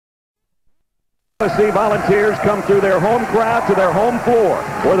Tennessee Volunteers come through their home crowd to their home floor,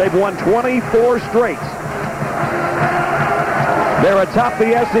 where they've won 24 straight. They're atop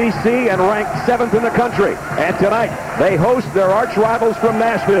the SEC and ranked 7th in the country. And tonight, they host their arch rivals from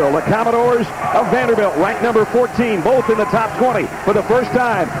Nashville, the Commodores of Vanderbilt, ranked number 14, both in the top 20 for the first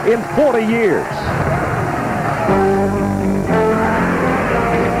time in 40 years.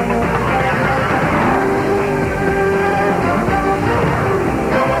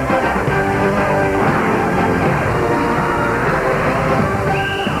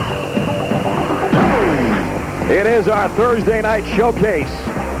 It is our Thursday night showcase,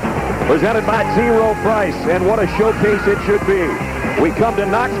 presented by T. Rowe Price, and what a showcase it should be. We come to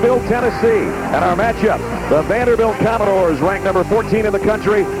Knoxville, Tennessee, and our matchup, the Vanderbilt Commodores, ranked number 14 in the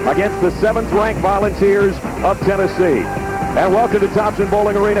country, against the 7th-ranked Volunteers of Tennessee. And welcome to Thompson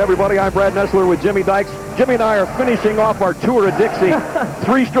Bowling Arena, everybody. I'm Brad Nessler with Jimmy Dykes. Jimmy and I are finishing off our tour of Dixie.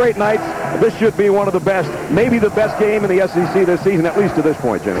 3 straight nights. This should be one of the best, maybe the best game in the SEC this season, at least to this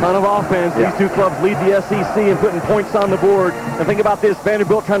point, Jimmy. Ton of offense. Yeah. These two clubs lead the SEC in putting points on the board. And think about this,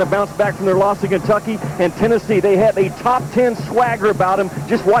 Vanderbilt trying to bounce back from their loss to Kentucky, and Tennessee, they have a top 10 swagger about them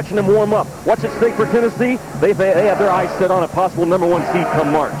just watching them warm up. What's at stake for Tennessee? They have their eyes set on a possible #1 seed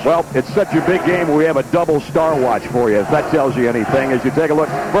come March. Well, it's such a big game, we have a double star watch for you, if that tells you anything, as you take a look.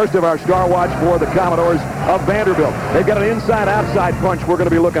 First of our star watch for the Commodores of Vanderbilt. They've got an inside-outside punch we're going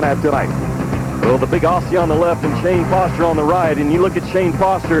to be looking at tonight. Well, the big Aussie on the left and Shane Foster on the right. And you look at Shane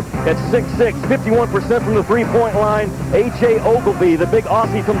Foster at 6'6", 51% from the three-point line. A.J. Ogilvie, the big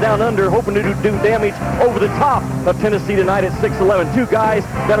Aussie from down under, hoping to do damage over the top of Tennessee tonight at 6'11". Two guys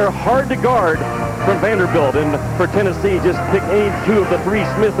that are hard to guard from Vanderbilt. And for Tennessee, just pick any two of the 3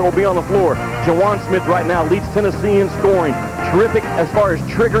 Smiths that will be on the floor. Jawan Smith right now leads Tennessee in scoring. Terrific as far as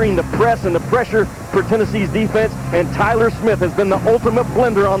triggering the press and the pressure for Tennessee's defense. And Tyler Smith has been the ultimate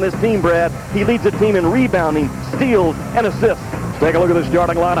blender on this team, Brad. He leads the team in rebounding, steals, and assists. Take a look at the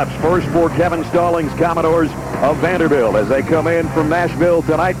starting lineups. First for Kevin Stallings' Commodores of Vanderbilt as they come in from Nashville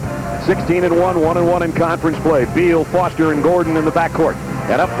tonight. 16-1, 1-1 in conference play. Beal, Foster, and Gordon in the backcourt.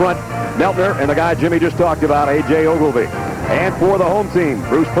 And up front, Meltner and the guy Jimmy just talked about, A.J. Ogilvie. And for the home team,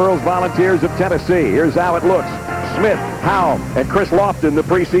 Bruce Pearl's Volunteers of Tennessee. Here's how it looks. Smith, Howell, and Chris Lofton, the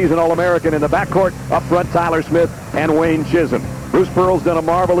preseason All-American in the backcourt. Up front, Tyler Smith and Wayne Chisholm. Bruce Pearl's done a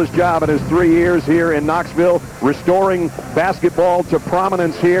marvelous job in his 3 years here in Knoxville, restoring basketball to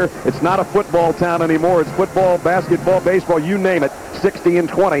prominence here. It's not a football town anymore. It's football, basketball, baseball, you name it.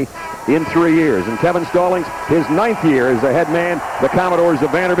 60-20 in 3 years. And Kevin Stallings, his 9th year as the head man, the Commodores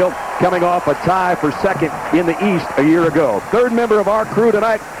of Vanderbilt, coming off a tie for 2nd in the East a year ago. 3rd member of our crew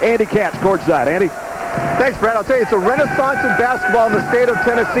tonight, Andy Katz, courtside. Andy? Thanks, Brad. I'll tell you, it's a renaissance in basketball in the state of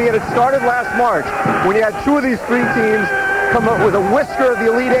Tennessee, and it started last March when you had 2 of these 3 teams come up with a whisker of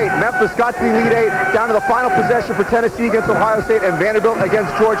the Elite 8. Memphis got to the Elite 8, down to the final possession for Tennessee against Ohio State, and Vanderbilt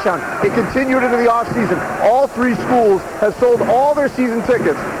against Georgetown. It continued into the offseason. All 3 schools have sold all their season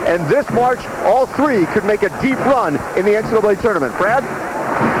tickets, and this March, all 3 could make a deep run in the NCAA tournament. Brad?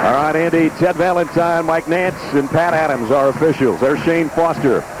 All right, Andy, Ted Valentine, Mike Nance, and Pat Adams are officials. There's Shane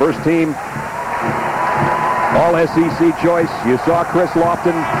Foster, first team All-SEC choice. You saw Chris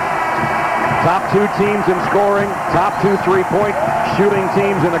Lofton. Top 2 teams in scoring, top 2 3-point shooting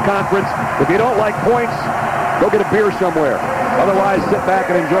teams in the conference. If you don't like points, go get a beer somewhere. Otherwise, sit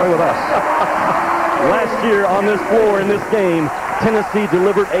back and enjoy with us. Last year on this floor in this game, Tennessee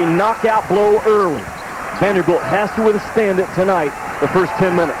delivered a knockout blow early. Vanderbilt has to withstand it tonight, the first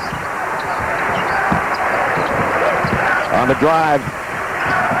 10 minutes. On the drive,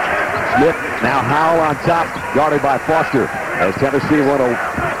 Smith, now Howell on top, guarded by Foster, as Tennessee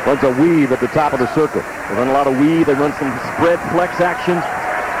runs a weave at the top of the circle. They run a lot of weave. They run some spread flex action.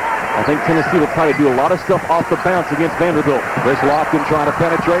 I think Tennessee will try to do a lot of stuff off the bounce against Vanderbilt. Chris Lofton trying to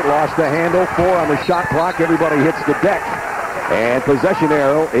penetrate, lost the handle. 4 on the shot clock. Everybody hits the deck. And possession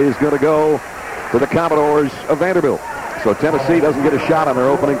arrow is going to go to the Commodores of Vanderbilt. So Tennessee doesn't get a shot on their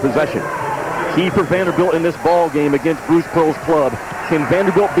opening possession. Key for Vanderbilt in this ball game against Bruce Pearl's club. Can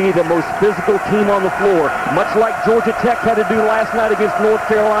Vanderbilt be the most physical team on the floor, much like Georgia Tech had to do last night against North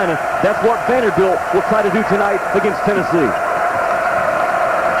Carolina? That's what Vanderbilt will try to do tonight against Tennessee.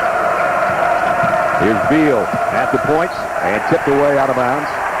 Here's Beal at the points and tipped away out of bounds.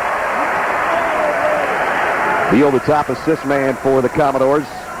 Beal, the top assist man for the Commodores,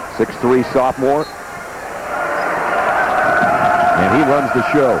 6'3" sophomore. And he runs the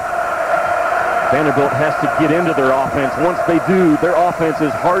show. Vanderbilt has to get into their offense. Once they do, their offense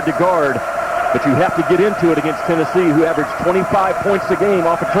is hard to guard, but you have to get into it against Tennessee, who averaged 25 points a game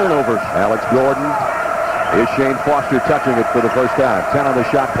off of turnovers. Alex Gordon. Here's Shane Foster touching it for the first time. 10 on the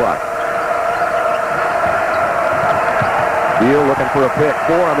shot clock. Beal looking for a pick.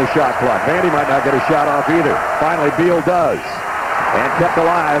 4 on the shot clock. Vandy might not get a shot off either. Finally, Beal does. And kept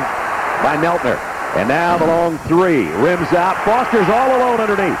alive by Neltner. And now the long 3. Rims out. Foster's all alone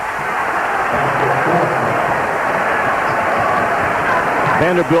underneath.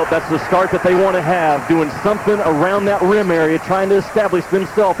 Vanderbilt, that's the start that they want to have, doing something around that rim area, trying to establish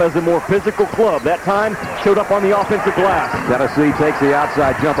themselves as a more physical club. That time, showed up on the offensive glass. Tennessee takes the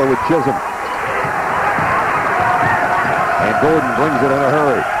outside jumper with Chisholm. And Gordon brings it in a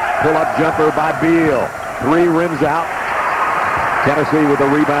hurry. Pull-up jumper by Beal. 3 rims out. Tennessee with the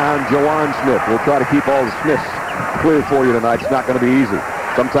rebound. Jawan Smith will try to keep all the Smiths clear for you tonight. It's not going to be easy.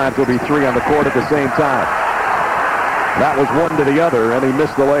 Sometimes there'll be 3 on the court at the same time. That was one to the other, and he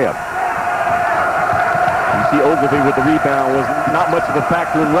missed the layup. You see Ogilvy with the rebound was not much of a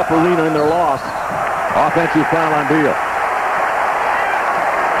factor in Reparina in their loss. Offensive foul on Beal.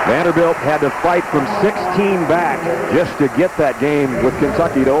 Vanderbilt had to fight from 16 back just to get that game with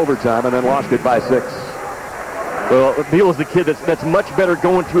Kentucky to overtime, and then lost it by 6. Well, Beal is the kid that's much better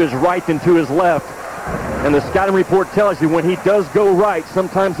going to his right than to his left. And the scouting report tells you when he does go right,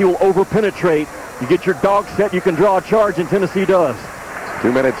 sometimes he will over-penetrate. You get your dog set, you can draw a charge, and Tennessee does.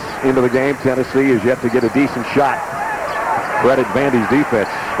 2 minutes into the game, Tennessee is yet to get a decent shot. Credit Vandy's defense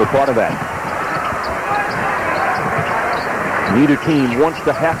for part of that. Neither team wants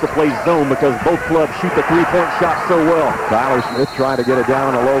to have to play zone because both clubs shoot the three-point shot so well. Tyler Smith trying to get it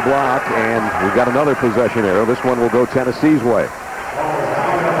down on a low block, and we've got another possession arrow. This one will go Tennessee's way.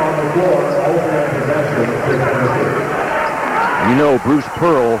 You know, Bruce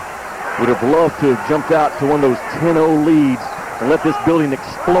Pearl would have loved to have jumped out to one of those 10-0 leads and let this building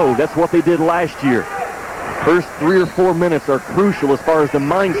explode. That's what they did last year. First 3 or 4 minutes are crucial as far as the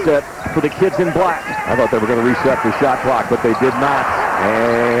mindset for the kids in black. I thought they were going to reset the shot clock, but they did not.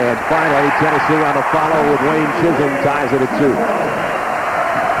 And finally, Tennessee on a follow with Wayne Chisholm ties it at 2.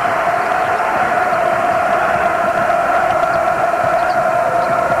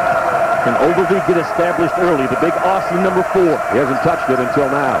 Can Ogilvy get established early? The big Aussie number 4. He hasn't touched it until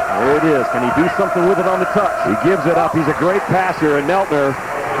now. There it is. Can he do something with it on the touch? He gives it up. He's a great passer, and Neltner,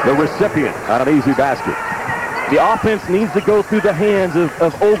 the recipient, on an easy basket. The offense needs to go through the hands of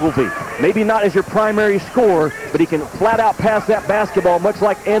Ogilvy. Maybe not as your primary scorer, but he can flat out pass that basketball, much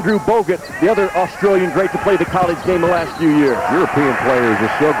like Andrew Bogut, the other Australian great to play the college game the last few years. European players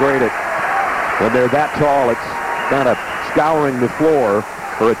are so great at, when they're that tall, it's kind of scouring the floor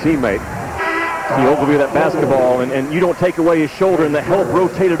for a teammate. See Ogilvy that basketball, and you don't take away his shoulder and the help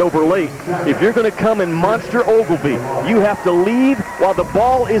rotated over late. If you're going to come and monster Ogilvy, you have to leave while the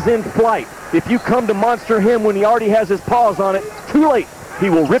ball is in flight. If you come to monster him when he already has his paws on it, too late. He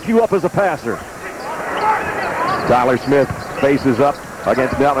will rip you up as a passer. Tyler Smith faces up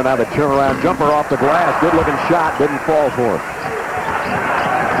against Neltner. Now the turnaround jumper off the glass. Good-looking shot. Didn't fall for him.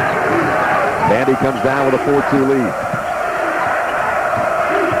 Vandy comes down with a 4-2 lead.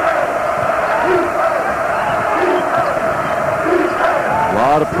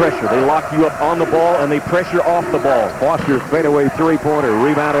 A lot of pressure. They lock you up on the ball, and they pressure off the ball. Foster fadeaway three-pointer,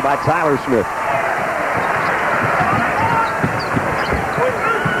 rebounded by Tyler Smith.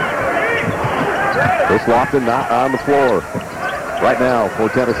 Chris Lofton not on the floor right now for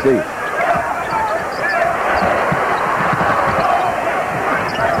Tennessee.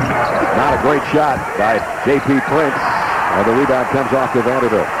 Not a great shot by J.P. Prince, and the rebound comes off to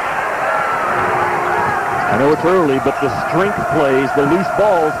Vanderbilt. I know it's early, but the strength plays, the loose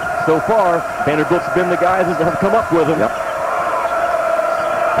balls, so far, Vanderbilt's been the guys that have come up with them. Yep.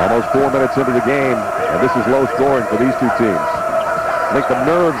 Almost 4 minutes into the game, and this is low scoring for these two teams. I think the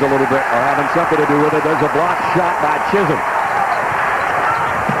nerves a little bit are having something to do with it. There's a block shot by Chisholm.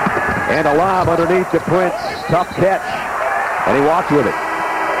 And a lob underneath to Prince. Tough catch, and he walks with it.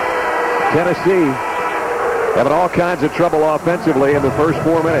 Tennessee having all kinds of trouble offensively in the first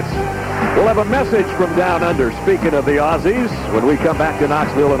 4 minutes. We'll have a message from down under, speaking of the Aussies, when we come back to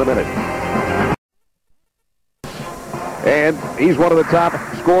Knoxville in a minute. And he's one of the top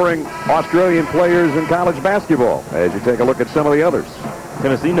scoring Australian players in college basketball, as you take a look at some of the others.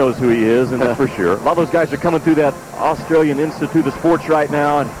 Tennessee knows who he is, and that's for sure. A lot of those guys are coming through that Australian Institute of Sports right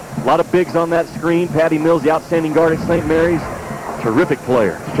now, and a lot of bigs on that screen. Patty Mills, the outstanding guard at St. Mary's, terrific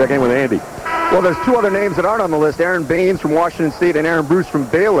player. Check in with Andy. Well, there's 2 other names that aren't on the list, Aaron Baines from Washington State and Aaron Bruce from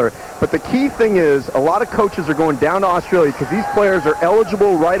Baylor. But the key thing is a lot of coaches are going down to Australia because these players are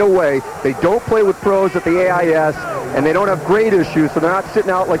eligible right away. They don't play with pros at the AIS, and they don't have grade issues, so they're not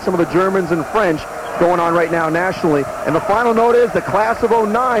sitting out like some of the Germans and French going on right now nationally. And the final note is the class of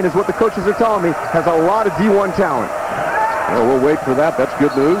 '09 is what the coaches are telling me has a lot of D1 talent. Well, we'll wait for that. That's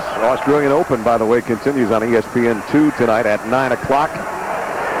good news. Australian Open, by the way, continues on ESPN 2 tonight at 9 o'clock.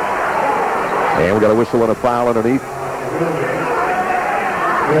 And we got a whistle and a foul underneath.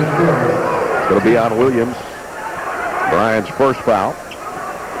 It's going to be on Williams. Brian's first foul.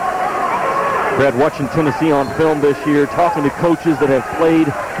 Brad, watching Tennessee on film this year, talking to coaches that have played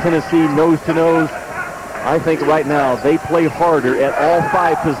Tennessee nose to nose, I think right now they play harder at all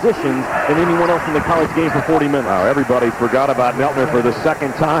 5 positions than anyone else in the college game for 40 minutes. Now, everybody forgot about Neltner for the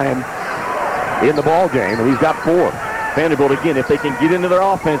second time in the ball game, and he's got 4. Vanderbilt, again, if they can get into their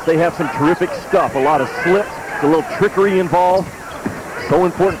offense, they have some terrific stuff. A lot of slips, a little trickery involved. So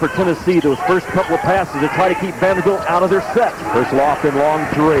important for Tennessee, those first couple of passes to try to keep Vanderbilt out of their set. Chris Lofton, long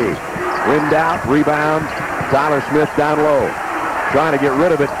 3. Wind out, rebound. Tyler Smith down low. Trying to get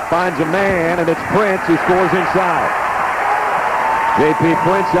rid of it, finds a man, and it's Prince who scores inside. J.P.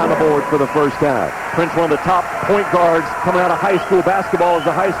 Prince on the board for the first time. Prince, one of the top point guards coming out of high school basketball as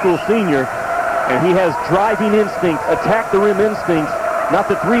a high school senior, and he has driving instincts, attack the rim instincts,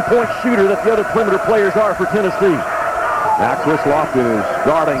 not the three-point shooter that the other perimeter players are for Tennessee. Now Chris Lofton is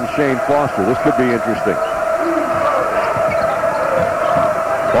guarding Shane Foster. This could be interesting.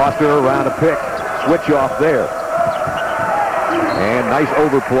 Foster around a pick, switch off there. And nice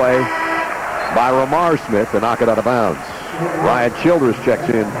overplay by Ramar Smith to knock it out of bounds. Ryan Childress checks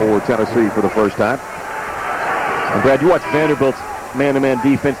in for Tennessee for the first time. And Brad, you watch Vanderbilt's man-to-man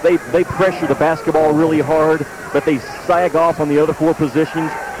defense. They pressure the basketball really hard, but they sag off on the other 4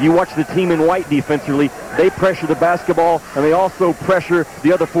 positions. You watch the team in white defensively. They pressure the basketball, and they also pressure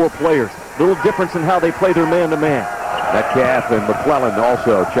the other 4 players. Little difference in how they play their man-to-man. Metcalf and McClellan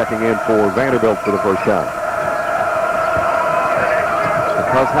also checking in for Vanderbilt for the first time.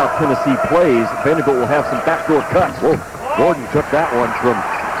 Because how Tennessee plays, Vanderbilt will have some backdoor cuts. Whoa. Gordon took that one from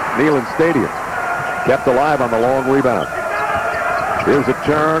Neyland Stadium. Kept alive on the long rebound. Here's a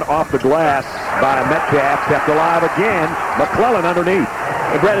turn off the glass by Metcalf. Kept alive again. McClellan underneath.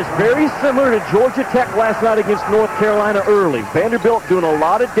 And Brad, it's very similar to Georgia Tech last night against North Carolina early. Vanderbilt doing a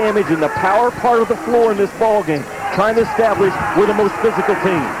lot of damage in the power part of the floor in this ball game, trying to establish we're the most physical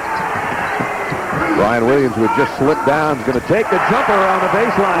team. Brian Williams, who had just slipped down, is going to take the jumper on the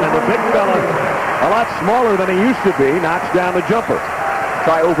baseline, and the big fella, a lot smaller than he used to be, knocks down the jumper.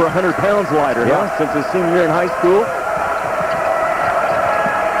 Probably over 100 pounds lighter, huh? Since his senior year in high school.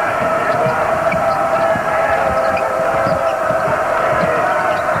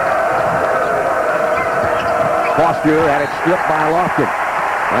 Foster had it stripped by Lofton.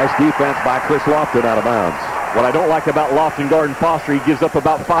 Nice defense by Chris Lofton out of bounds. What I don't like about Lofton guarding Foster, he gives up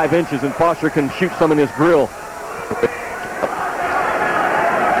about 5 inches, and Foster can shoot some in his grill.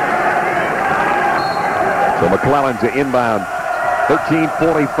 So McClellan to inbound.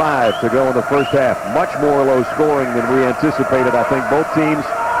 13:45 to go in the first half. Much more low scoring than we anticipated. I think both teams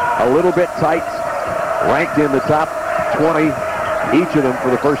a little bit tight, ranked in the top 20, each of them for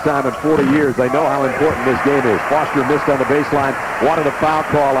the first time in 40 years. They know how important this game is. Foster missed on the baseline, wanted a foul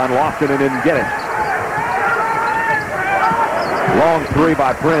call on Lofton and didn't get it. Long 3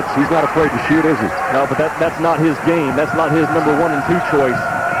 by Prince. He's not afraid to shoot, is he? No, but that's not his game. That's not his number 1 and 2 choice.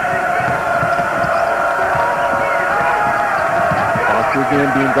 Foster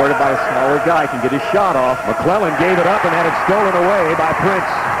again being guarded by a smaller guy, can get his shot off. McClellan gave it up and had it stolen away by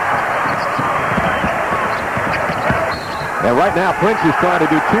Prince. And right now, Prince is trying to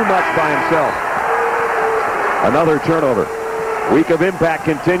do too much by himself. Another turnover. Week of Impact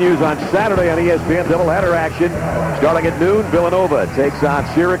continues on Saturday on ESPN. Doubleheader action. Starting at noon, Villanova takes on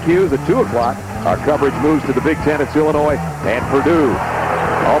Syracuse at 2 o'clock. Our coverage moves to the Big Ten. It's Illinois and Purdue.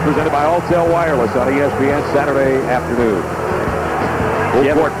 All presented by Alltel Wireless on ESPN Saturday afternoon.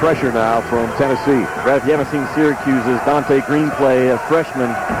 Full court pressure now from Tennessee. Brad, if you haven't seen Syracuse's Dante Green play, a freshman,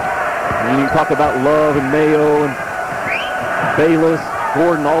 and you talk about Love and Mayo and Bayless,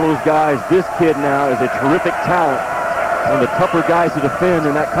 Gordon, all those guys. This kid now is a terrific talent. One of the tougher guys to defend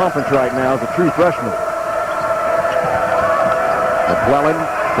in that conference right now is a true freshman. McClellan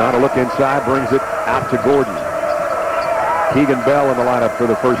trying to look inside, brings it out to Gordon. Keegan Bell in the lineup for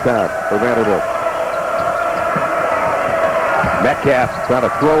the first time for Vanderbilt. Metcalf trying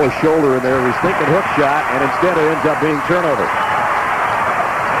to throw a shoulder in there. He's thinking hook shot, and instead it ends up being turnover.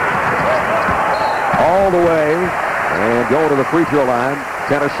 All the way, and going to the free throw line,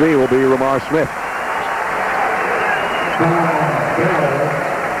 Tennessee will be Ramar Smith.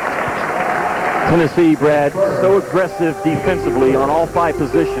 Tennessee, Brad, so aggressive defensively on all 5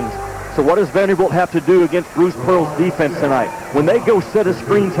 positions. So what does Vanderbilt have to do against Bruce Pearl's defense tonight? When they go set a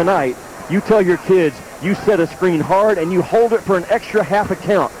screen tonight, you tell your kids, you set a screen hard and you hold it for an extra half a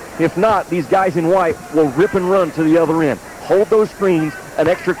count. If not, these guys in white will rip and run to the other end. hold those screens an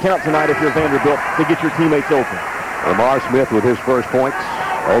extra count tonight if you're Vanderbilt to get your teammates open. Lamar Smith with his first points.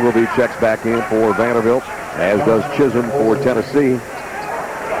 Ogilvy checks back in for Vanderbilt, as does Chisholm for Tennessee.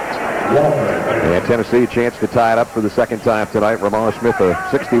 And Tennessee a chance to tie it up for the second time tonight. Lamar Smith, a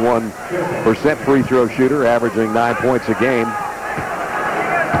 61% free throw shooter, averaging 9 points a game.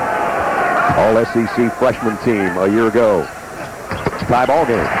 All SEC freshman team a year ago. Tie ball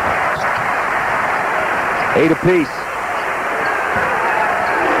game. 8 apiece.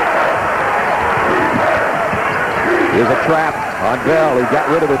 Here's a trap on Bell. He got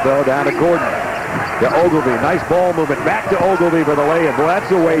rid of it, though, down to Gordon. To Ogilvy. Nice ball movement. Back to Ogilvy for the lay-in. Boy, that's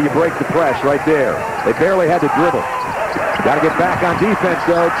the way you break the press right there. They barely had to dribble. Got to get back on defense,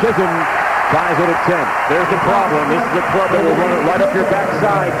 though. Chisholm ties it at 10. There's the problem. This is a club that will run it right up your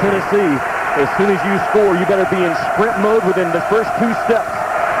backside, Tennessee. As soon as you score, you better be in sprint mode within the first 2 steps.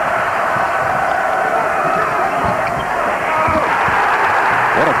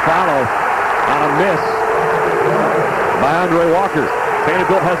 What a follow on a miss by Andre Walker.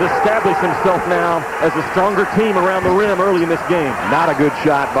 Vanderbilt has established himself now as a stronger team around the rim early in this game. Not a good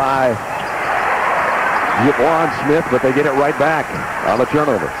shot by Juwan Smith, but they get it right back on the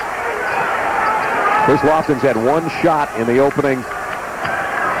turnover. Chris Lofton's had 1 shot in the opening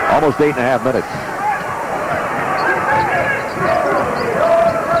almost 8.5 minutes.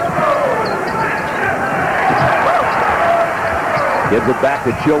 Gives it back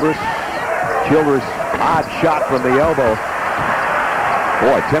to Childress. Childress, odd shot from the elbow.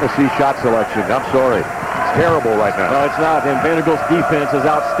 Boy, Tennessee shot selection. I'm sorry. It's terrible right now. No, it's not. And Vanderbilt's defense is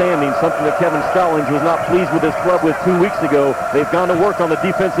outstanding, something that Kevin Stallings was not pleased with his club with 2 weeks ago. They've gone to work on the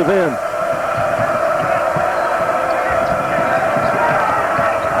defensive end.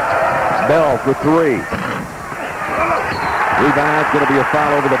 Bell for 3. Rebound's going to be a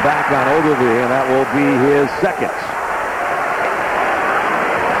foul over the back on Ogilvy, and that will be his second.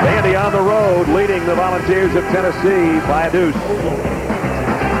 Vandy on the road, leading the Volunteers of Tennessee by a deuce.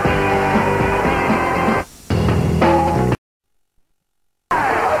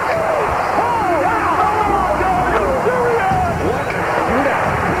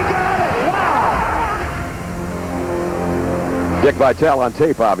 Dick Vitale on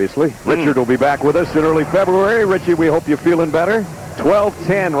tape, obviously. Richard will be back with us in early February. Richie, we hope you're feeling better.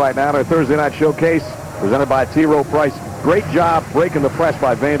 12-10 right now in our Thursday Night Showcase, presented by T. Rowe Price. Great job breaking the press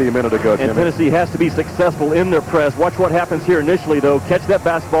by Vandy a minute ago, Jimmy. And Tennessee has to be successful in their press. Watch what happens here initially, though. Catch that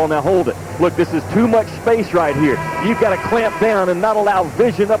basketball, now hold it. Look, this is too much space right here. You've got to clamp down and not allow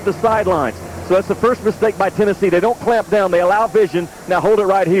vision up the sidelines. So that's the first mistake by Tennessee. They don't clamp down. They allow vision. Now hold it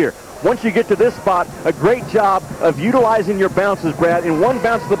right here. Once you get to this spot, a great job of utilizing your bounces, Brad. And one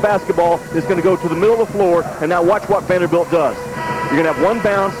bounce of the basketball is going to go to the middle of the floor. And now watch what Vanderbilt does. You're going to have one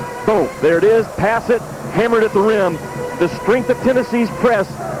bounce. Boom. There it is. Pass it. Hammer it at the rim. The strength of Tennessee's press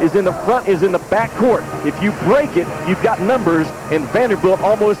is in the front, is in the back court. If you break it, you've got numbers. And Vanderbilt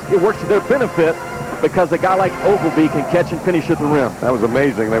almost, it works to their benefit because a guy like Ogilvy can catch and finish at the rim. That was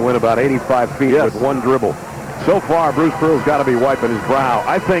amazing. They went about 85 feet with one dribble. So far, Bruce Pearl's got to be wiping his brow.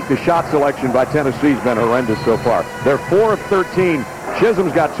 I think the shot selection by Tennessee's been horrendous so far. They're 4 of 13.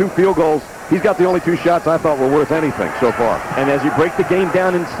 Chisholm's got 2 field goals. He's got the only 2 shots I thought were worth anything so far. And as you break the game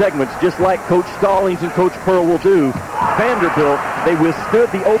down in segments, just like Coach Stallings and Coach Pearl will do, Vanderbilt, they withstood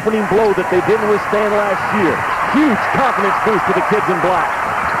the opening blow that they didn't withstand last year. Huge confidence boost for the kids in black.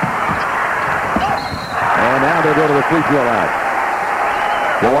 And now they go to the free throw line.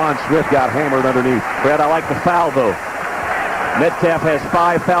 Juwan Smith got hammered underneath. Brad, I like the foul, though. Metcalf has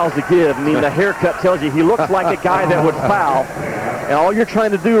 5 fouls to give. I mean, the haircut tells you he looks like a guy that would foul. And all you're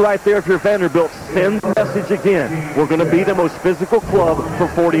trying to do right there, if you're Vanderbilt, send the message again. We're going to be the most physical club for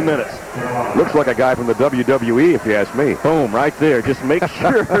 40 minutes. Looks like a guy from the WWE, if you ask me. Boom, right there. Just make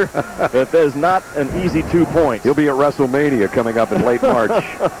sure that there's not an easy 2 points. He'll be at WrestleMania coming up in late March.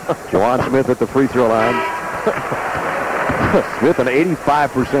 Juwan Smith at the free throw line. Smith, an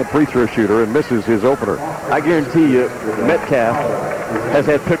 85% free throw shooter, and misses his opener. I guarantee you, Metcalf has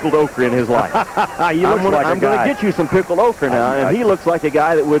had pickled okra in his life. I'm going to get you some pickled okra now, and he looks like a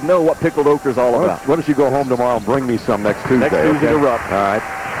guy that would know what pickled okra is all about. Why don't you go home tomorrow and bring me some next Tuesday? Next Tuesday to Rupp. All right.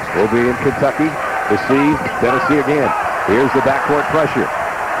 We'll be in Kentucky to see Tennessee again. Here's the backcourt pressure.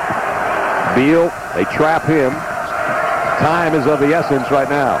 Beal, they trap him. Time is of the essence right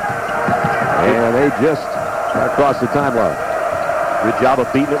now. And they just across the timeline. Good job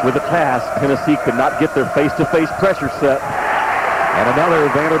of beating it with a pass. Tennessee could not get their face-to-face pressure set. And another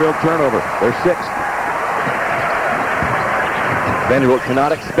Vanderbilt turnover. Their 6th. Vanderbilt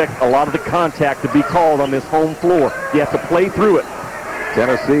cannot expect a lot of the contact to be called on this home floor. You have to play through it.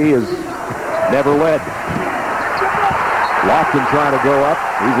 Tennessee is never led. Lofton trying to go up.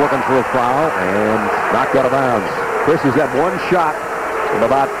 He's looking for a foul and knocked out of bounds. Chris has had one shot from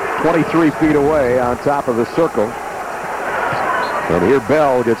about 23 feet away on top of the circle. And here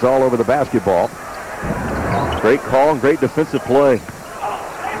Bell gets all over the basketball. Great call and great defensive play.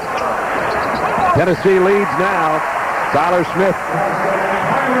 Tennessee leads now. Tyler Smith,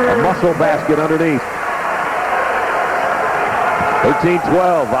 a muscle basket underneath.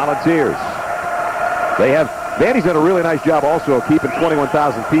 13-12 Volunteers. Vandy's done a really nice job also of keeping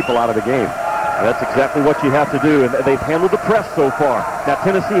 21,000 people out of the game. That's exactly what you have to do, and they've handled the press so far. Now,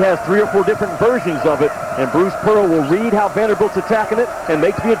 Tennessee has 3 or 4 different versions of it, and Bruce Pearl will read how Vanderbilt's attacking it and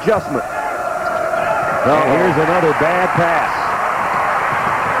make the adjustment. Well, here's another bad pass.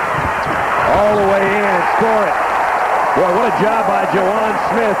 All the way in and score it. Boy, what a job by Jawan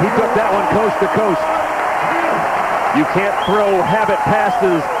Smith. He took that one coast to coast. You can't throw habit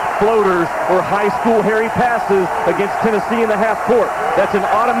passes, floaters, or high school hairy passes against Tennessee in the half court. That's an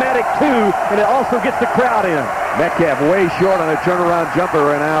automatic 2, and it also gets the crowd in. Metcalf way short on a turnaround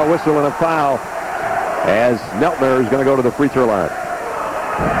jumper, and now whistling a foul as Nessler is going to go to the free throw line.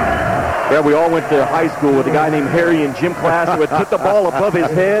 Yeah, we all went to high school with a guy named Harry in gym class who would put the ball above his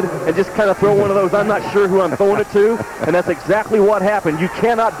head and just kind of throw one of those, I'm not sure who I'm throwing it to, and that's exactly what happened. You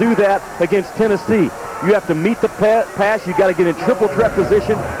cannot do that against Tennessee. You have to meet the pass. You got to get in triple threat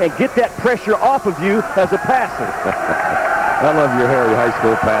position and get that pressure off of you as a passer. I love your Harry high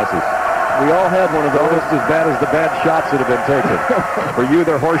school passes. We all had one of those. Almost as bad as the bad shots that have been taken. For you,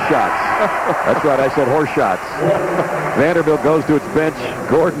 they're horse shots. That's right, I said horse shots. Vanderbilt goes to its bench.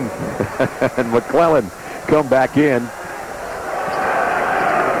 Gordon and McClellan come back in.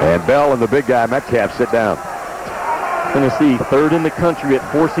 And Bell and the big guy, Metcalf, sit down. Tennessee, 3rd in the country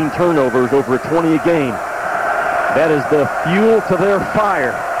at forcing turnovers, over 20 a game. That is the fuel to their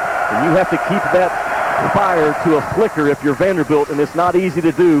fire. And you have to keep that fire to a flicker if you're Vanderbilt, and it's not easy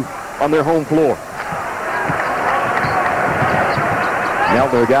to do on their home floor.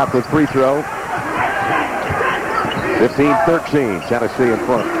 Nessler got the free throw. 15-13, Tennessee in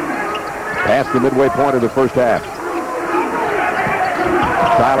front. Past the midway point of the first half.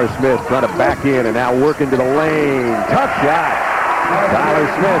 Tyler Smith trying to back in and now work into the lane. Tough shot. Tyler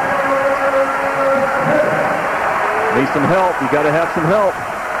Smith. Need some help. You got to have some help.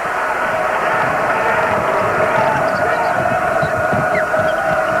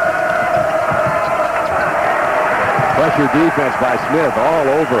 Pressure defense by Smith all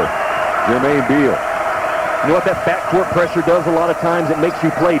over Jermaine Beal. You know what that backcourt pressure does a lot of times? It makes you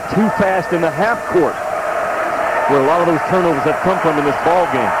play too fast in the half court, where a lot of those turnovers have come from in this ball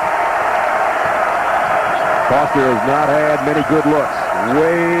game. Foster has not had many good looks.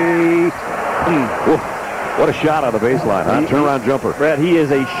 What a shot on the baseline, huh? Turnaround jumper. Brad, he is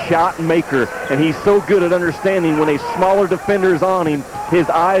a shot maker, and he's so good at understanding when a smaller defender is on him, his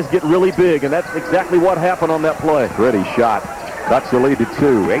eyes get really big, and that's exactly what happened on that play. Pretty shot. Cuts the lead to 2.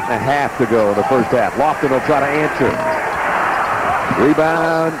 8.5 to go in the first half. Lofton will try to answer.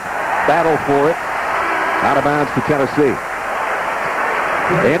 Rebound. Battle for it. Out of bounds to Tennessee.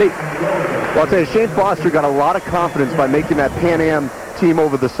 Andy? Well, I'll tell you, Shane Foster got a lot of confidence by making that Pan Am team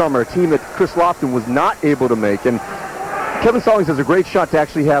over the summer, a team that Chris Lofton was not able to make. And Kevin Stallings has a great shot to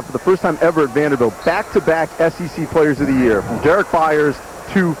actually have, for the first time ever at Vanderbilt, back-to-back SEC Players of the Year, from Derek Byers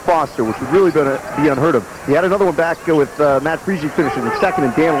to Foster, which would really be unheard of. He had another one back with Matt Friese finishing in second,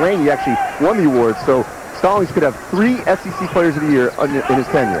 and Dan Laney actually won the award. So Stallings could have 3 SEC Players of the Year in his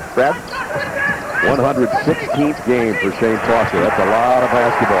tenure. Brad? 116th game for Shane Foster. That's a lot of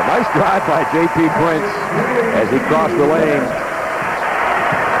basketball. Nice drive by J.P. Prince as he crossed the lane.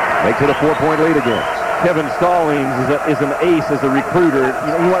 Makes it a 4-point lead again. Kevin Stallings is an ace as a recruiter.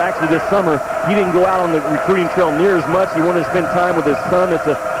 You know what, actually this summer, he didn't go out on the recruiting trail near as much. He wanted to spend time with his son that's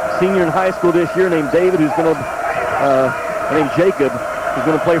a senior in high school this year named David, who's going to, named Jacob, who's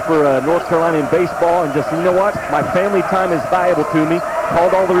going to play for North Carolina in baseball. And just, you know what, my family time is valuable to me.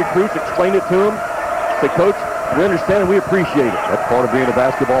 Called all the recruits, explained it to them. Said, Coach, we understand and we appreciate it. That's part of being a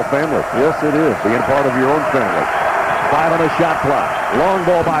basketball family. Yes, it is. Being part of your own family. 5 on the shot clock. Long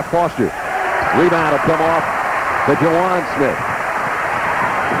ball by Foster. Rebound will come off to Jawan Smith.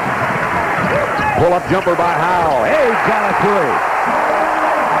 Pull-up jumper by Howell. Hey, got a 3.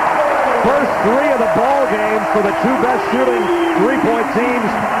 First 3 of the ball game for the 2 best shooting three-point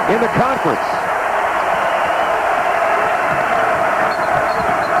teams in the conference.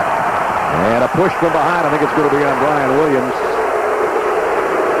 And a push from behind. I think it's going to be on Brian Williams.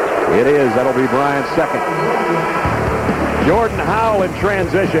 It is. That'll be Brian's second. Jordan Howell in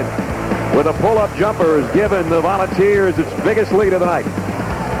transition with a pull-up jumper has given the Volunteers its biggest lead of the night.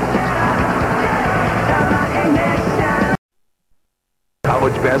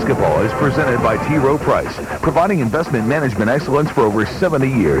 Basketball is presented by T. Rowe Price, providing investment management excellence for over 70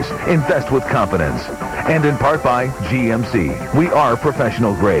 years. Invest with confidence. And in part by GMC. We are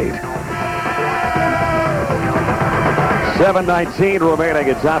professional grade. 7:19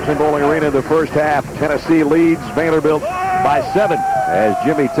 remaining at Thompson Bowling Arena in the first half. Tennessee leads Vanderbilt by 7 as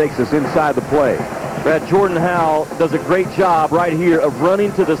Jimmy takes us inside the play. Brad, Jordan Howe does a great job right here of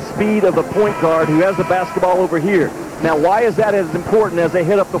running to the speed of the point guard who has the basketball over here. Now, why is that as important as they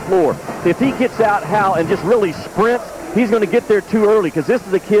hit up the floor? If he gets out Howe and just really sprints, he's going to get there too early because this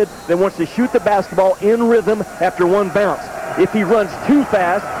is a kid that wants to shoot the basketball in rhythm after one bounce. If he runs too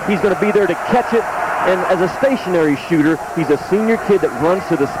fast, he's going to be there to catch it. And as a stationary shooter, he's a senior kid that runs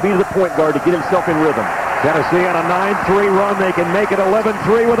to the speed of the point guard to get himself in rhythm. Tennessee on a 9-3 run. They can make it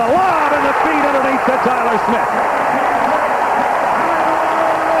 11-3 with a lob and the feed underneath to Tyler Smith.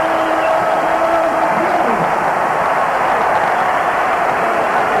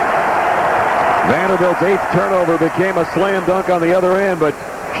 Vanderbilt's 8th turnover became a slam dunk on the other end, but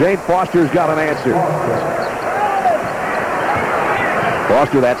Shane Foster's got an answer.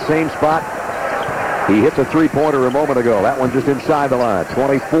 Foster, that same spot. He hits a three-pointer a moment ago. That one just inside the line,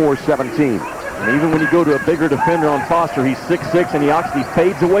 24-17. And even when you go to a bigger defender on Foster, he's 6'6", and he actually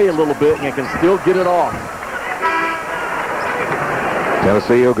fades away a little bit and can still get it off.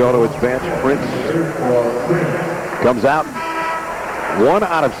 Tennessee will go to its bench. Prince comes out. 1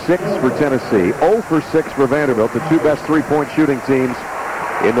 out of 6 for Tennessee. 0 for 6 for Vanderbilt, the two best three-point shooting teams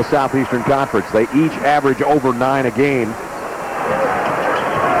in the Southeastern Conference. They each average over 9 a game.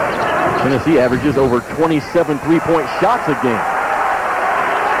 Tennessee averages over 27 three-point shots a game.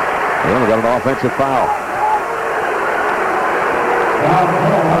 And we got an offensive foul.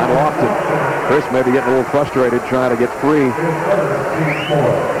 On Lofton. Chris may be getting a little frustrated trying to get free.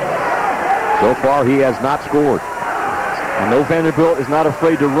 So far, he has not scored. I know Vanderbilt is not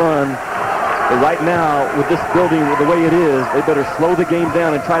afraid to run, but right now, with this building the way it is, they better slow the game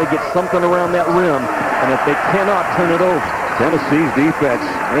down and try to get something around that rim. And if they cannot, turn it over. Tennessee's defense,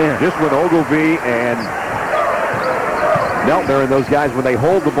 just with Ogilvie and Neltner and those guys, when they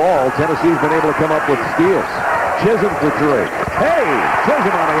hold the ball, Tennessee's been able to come up with steals. Chisholm for 3. Hey,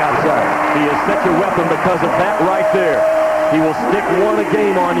 Chisholm on the outside. He is such a weapon because of that right there. He will stick one a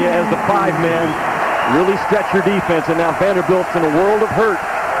game on you as the 5-man. Really stretch your defense, and now Vanderbilt's in a world of hurt.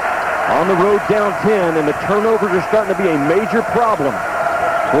 On the road down 10, and the turnovers are starting to be a major problem.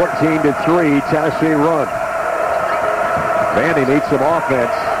 14-3, Tennessee run. Vandy needs some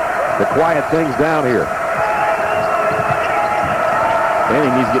offense to quiet things down here.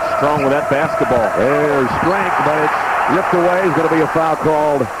 Vandy needs to get strong with that basketball. There's strength, but it's ripped away. It's going to be a foul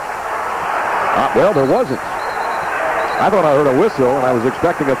called. Well, there wasn't. I thought I heard a whistle, and I was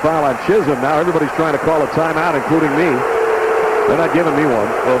expecting a foul on Chisholm. Now everybody's trying to call a timeout, including me. They're not giving me one.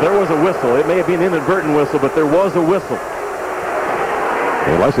 Well, there was a whistle. It may have been an inadvertent whistle, but there was a whistle.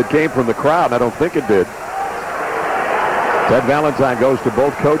 Unless it came from the crowd, I don't think it did. Ted Valentine goes to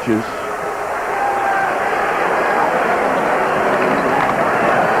both coaches.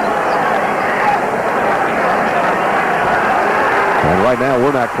 And right now,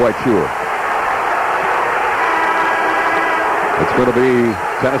 we're not quite sure. It's going to be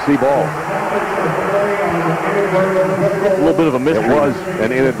Tennessee ball. A little bit of a mystery. It was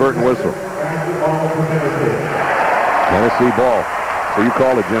an inadvertent whistle. Tennessee ball. So you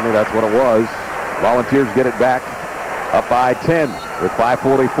called it, Jimmy. That's what it was. Volunteers get it back. Up by 10 with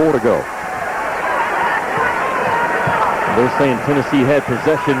 5:44 to go. They're saying Tennessee had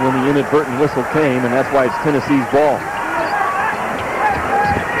possession when the inadvertent whistle came, and that's why it's Tennessee's ball.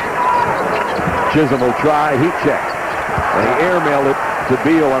 Chisholm will try. Heat check. And he airmailed it to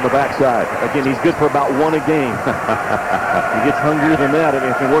Beal on the backside. Again, he's good for about 1 a game. He gets hungrier than that, and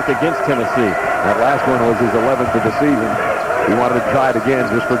it can work against Tennessee. That last one was his 11th of the season. He wanted to try it again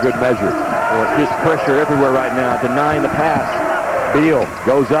just for good measure. Well, it's just pressure everywhere right now, denying the pass. Beal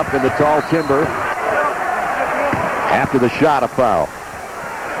goes up in the tall timber. After the shot, a foul.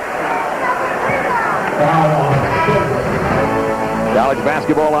 College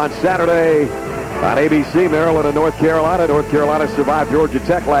basketball on Saturday on ABC, Maryland and North Carolina. North Carolina survived Georgia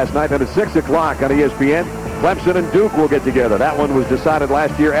Tech last night, and at 6 o'clock on ESPN, Clemson and Duke will get together. That one was decided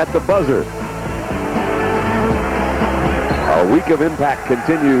last year at the buzzer. A week of impact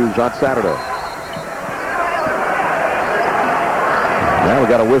continues on Saturday. Now we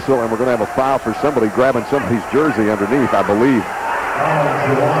got a whistle, and we're going to have a foul for somebody grabbing somebody's jersey underneath, I believe.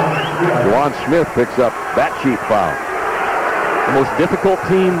 Juwan Smith picks up that cheap foul. The most difficult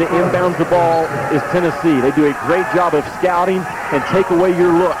team to inbound the ball is Tennessee. They do a great job of scouting and take away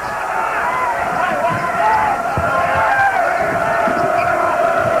your looks.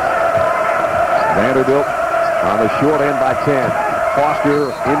 Vanderbilt on the short end by 10.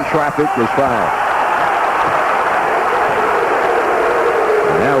 Foster in traffic is fouled.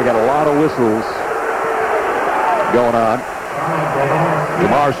 And now we got a lot of whistles going on.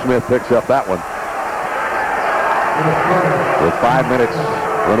 Jamar Smith picks up that one. With 5 minutes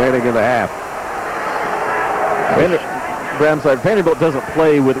remaining in the half. Vanderbilt doesn't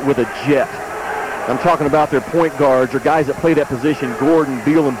play with a jet. I'm talking about their point guards or guys that play that position, Gordon,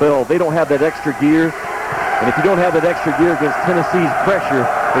 Beal, and Bell. They don't have that extra gear. And if you don't have that extra gear against Tennessee's pressure,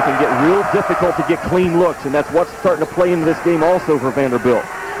 it can get real difficult to get clean looks. And that's what's starting to play into this game also for Vanderbilt.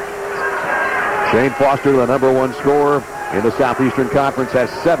 Shane Foster, the #1 scorer in the Southeastern Conference, has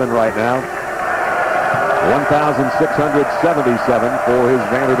 7 right now. 1,677 for his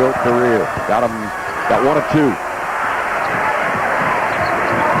Vanderbilt career. Got 1 of 2.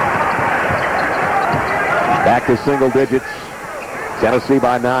 Back to single digits. Tennessee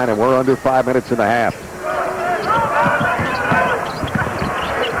by 9, and we're under 5 minutes in the half.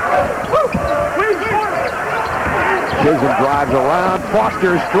 Chisholm drives around.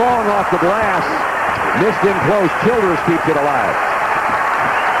 Foster strong off the glass. Missed in close. Childress keeps it alive.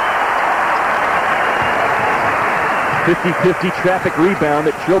 50-50 traffic rebound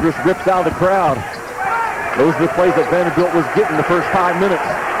that Childress rips out of the crowd. Those are the plays that Vanderbilt was getting the first 5 minutes.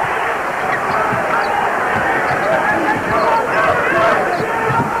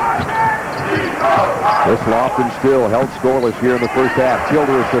 This Lofton still held scoreless here in the first half.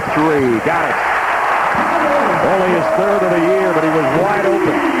 Childress a 3. Got it. Only his 3rd of the year, but he was wide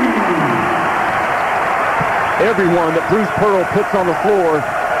open. Everyone that Bruce Pearl puts on the floor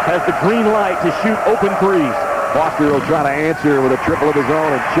has the green light to shoot open threes. Foster will try to answer with a triple of his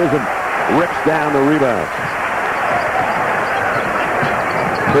own, and Chisholm rips down the rebound.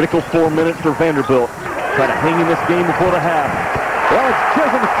 Critical 4 minutes for Vanderbilt. Trying to hang in this game before the half. Well, it's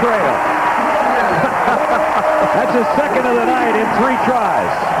Chisholm's trail. That's his 2nd of the night in 3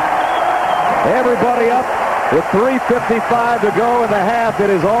 tries. Everybody up with 3:55 to go in the half. It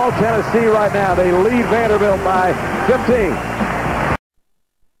is all Tennessee right now. They lead Vanderbilt by 15.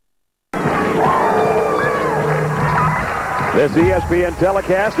 This ESPN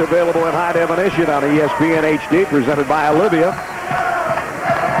telecast available in high definition on ESPN HD, presented by Olivia.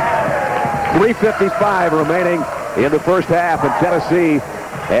 3:55 remaining in the first half, and Tennessee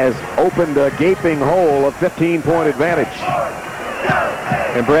has opened a gaping hole of 15-point advantage.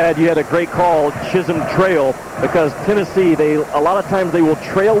 And Brad, you had a great call, Chisholm trail, because Tennessee, a lot of times they will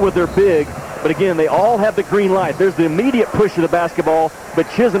trail with their big, but again, they all have the green light. There's the immediate push of the basketball, but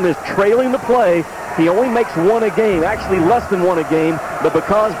Chisholm is trailing the play. He only makes 1 a game, actually less than 1 a game, but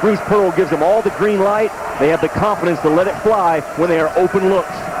because Bruce Pearl gives them all the green light, they have the confidence to let it fly when they are open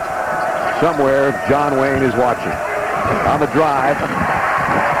looks. Somewhere, John Wayne is watching. On the drive,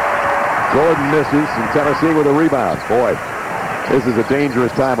 Jordan misses, and Tennessee with a rebound. Boy, this is a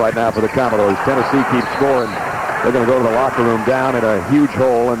dangerous time right now for the Commodores. Tennessee keeps scoring. They're going to go to the locker room down in a huge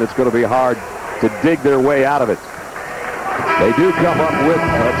hole, and it's going to be hard to dig their way out of it. They do come up with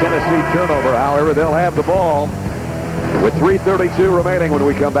a Tennessee turnover. However, they'll have the ball with 3:32 remaining when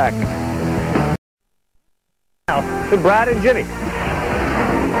we come back. Now, to Brad and Jimmy.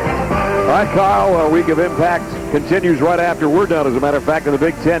 All right, Carl, a week of impact continues right after we're done. As a matter of fact, in the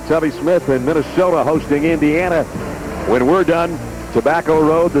Big Ten, Tubby Smith in Minnesota hosting Indiana. When we're done, Tobacco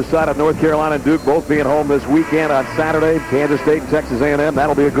Road, the side of North Carolina and Duke, both being home this weekend on Saturday. Kansas State and Texas A&M,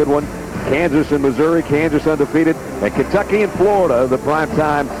 that'll be a good one. Kansas and Missouri, Kansas undefeated. And Kentucky and Florida, the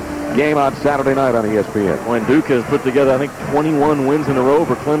primetime game on Saturday night on ESPN. When Duke has put together, I think, 21 wins in a row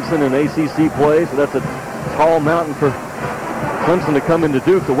for Clemson in ACC play, so that's a tall mountain for Clemson to come into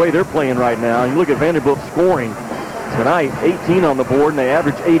Duke the way they're playing right now. You look at Vanderbilt scoring tonight, 18 on the board, and they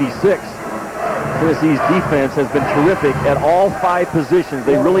average 86. Tennessee's defense has been terrific at all 5 positions.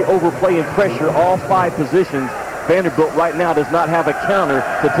 They really overplay and pressure all 5 positions. Vanderbilt right now does not have a counter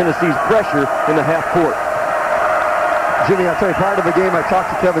to Tennessee's pressure in the half court. Jimmy, I'll tell you, prior to the game, I talked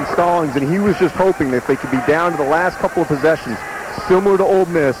to Kevin Stallings, and he was just hoping that if they could be down to the last couple of possessions, similar to Ole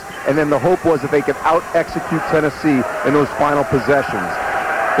Miss, and then the hope was that they could out-execute Tennessee in those final possessions.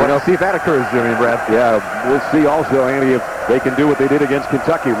 Well, see if that occurs, Jimmy and Brad. Yeah, we'll see also, Andy, if they can do what they did against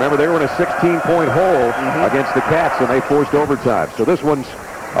Kentucky. Remember, they were in a 16-point hole against the Cats, and they forced overtime. So this one's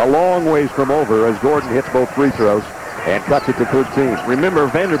a long ways from over as Gordon hits both free throws and cuts it to 13. Remember,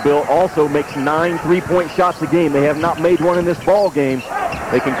 Vanderbilt also makes 9 3-point shots a game. They have not made one in this ball game.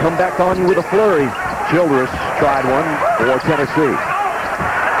 They can come back on you with a flurry. Childress tried one for Tennessee.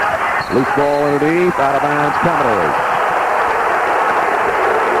 Loose ball underneath, out of bounds, Commodores.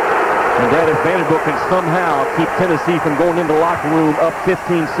 And Dad, if Vanderbilt can somehow keep Tennessee from going into the locker room up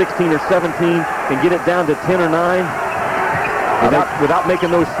 15, 16, or 17 and get it down to 10 or 9, without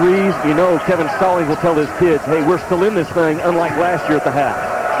making those threes, you know Kevin Stallings will tell his kids, hey, we're still in this thing, unlike last year at the half.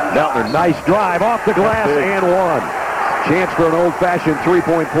 Meltner, nice drive off the glass and one. Chance for an old-fashioned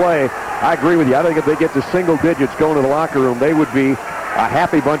three-point play. I agree with you. I think if they get to single digits going to the locker room, they would be a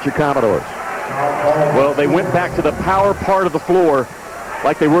happy bunch of Commodores. Well, they went back to the power part of the floor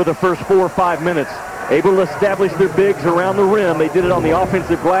like they were the first 4 or 5 minutes, able to establish their bigs around the rim. They did it on the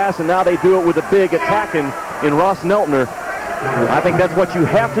offensive glass, and now they do it with a big attacking in Ross Neltner. I think that's what you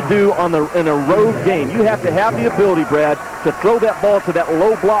have to do in a road game. You have to have the ability, Brad, to throw that ball to that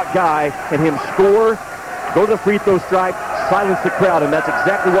low block guy and him score, go to the free throw stripe, silence the crowd, and that's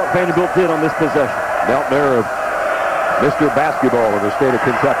exactly what Vanderbilt did on this possession. Meltner, Mr. Basketball in the state of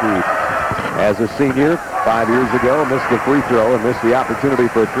Kentucky, as a senior 5 years ago, missed the free throw and missed the opportunity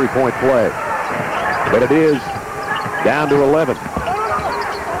for a three-point play. But it is down to 11.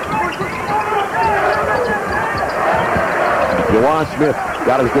 Juwan Smith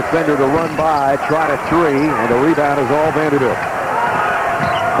got his defender to run by, try to three, and the rebound is all Vanderbilt.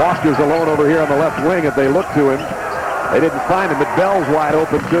 Foster's alone over here on the left wing. If they look to him, they didn't find him, but Bell's wide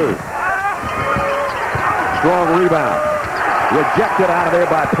open too. Strong rebound. Rejected out of there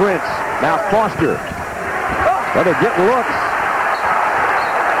by Prince. Now Foster. But they're getting looks.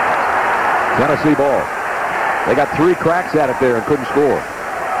 Tennessee ball. They got 3 cracks at it there and couldn't score.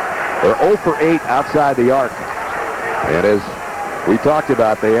 They're 0 for 8 outside the arc. And as we talked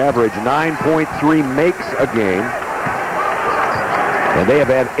about, they average 9.3 makes a game. And they have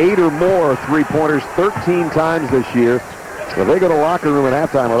had 8 or more three-pointers 13 times this year. If they go to the locker room at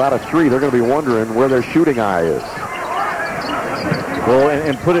halftime without a 3, they're going to be wondering where their shooting eye is. Well,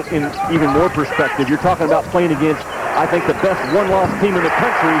 and put it in even more perspective, you're talking about playing against, I think, the best one-loss team in the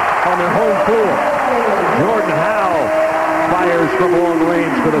country on their home floor. Jordan Howe fires from long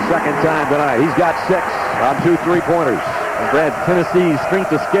range for the second time tonight. He's got 6 on 2 3-pointers. And Brad, Tennessee's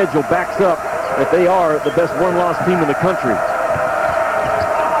strength of schedule backs up that they are the best one-loss team in the country.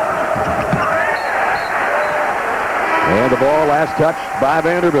 And the ball last touched by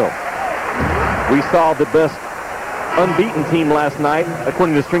Vanderbilt. We saw the best unbeaten team last night,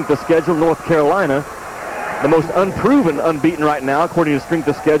 according to strength of schedule, North Carolina. The most unproven unbeaten right now, according to strength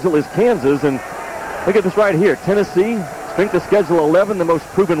of schedule, is Kansas. And look at this right here. Tennessee, strength of schedule 11, the most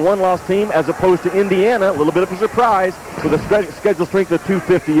proven one-loss team, as opposed to Indiana, a little bit of a surprise, with a schedule strength of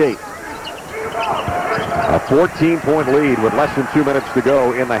 258. A 14-point lead with less than 2 minutes to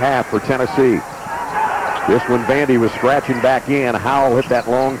go in the half for Tennessee. This one, Vandy was scratching back in. Howell hit that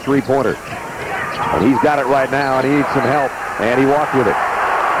long three-pointer. And he's got it right now, and he needs some help. And he walked with it.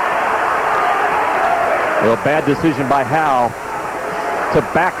 Well, bad decision by Howell to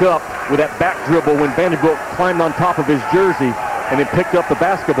back up with that back dribble when Vanderbilt climbed on top of his jersey and then picked up the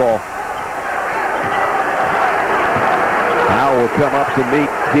basketball. Howell will come up to meet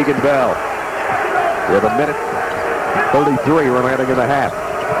Keegan Bell with a minute 33 remaining in the half.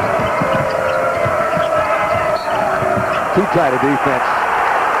 Too tight a defense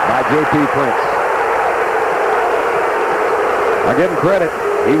by J.P. Prince. I give him credit.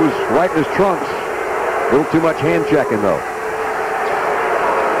 He was right in his trunks. A little too much hand checking, though.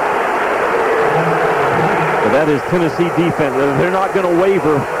 But that is Tennessee defense. They're not going to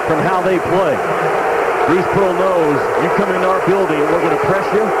waver from how they play. Bruce Pearl knows you come into our building, we're going to press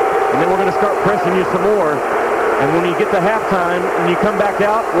you, and then we're going to start pressing you some more. And when you get to halftime and you come back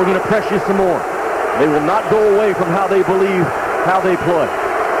out, we're going to press you some more. They will not go away from how they believe how they play.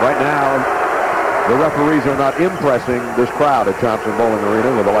 Right now, the referees are not impressing this crowd at Thompson Bowling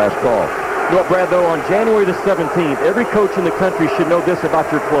Arena with the last call. You know what, Brad, though, on January the 17th, every coach in the country should know this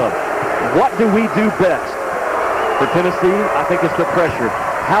about your club. What do we do best? For Tennessee, I think it's the pressure.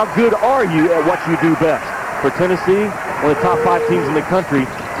 How good are you at what you do best? For Tennessee, one of the top 5 teams in the country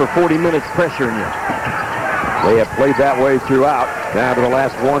for 40 minutes pressuring you. They have played that way throughout, down to the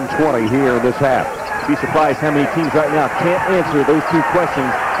last 120 here in this half. Be surprised how many teams right now can't answer those 2 questions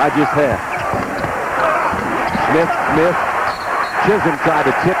I just had. Smith, Chisholm tried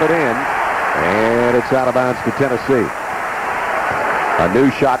to tip it in, and it's out of bounds to Tennessee. A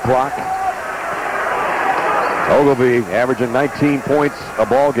new shot clock. Ogilvie averaging 19 points a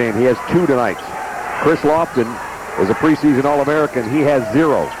ball game. He has 2 tonight. Chris Lofton is a preseason All-American. He has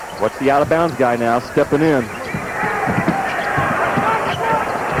 0. What's the out-of-bounds guy now stepping in?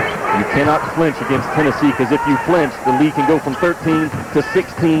 You cannot flinch against Tennessee, because if you flinch, the lead can go from 13 to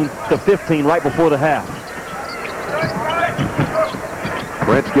 16 to 15 right before the half.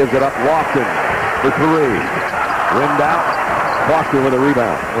 Prince gives it up. Lofton for 3. Rimmed out Foster with a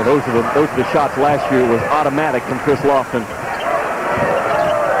rebound. Well, those are the shots last year. It was automatic from Chris Lofton.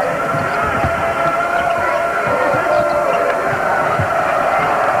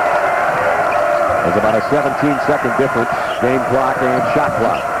 There's about a 17-second difference, game clock and shot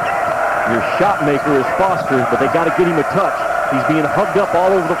clock. Your shot maker is Foster, but they got to get him a touch. He's being hugged up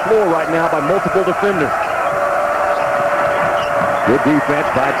all over the floor right now by multiple defenders. Good defense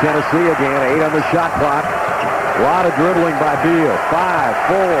by Tennessee again. 8 on the shot clock. A lot of dribbling by Beal. 5,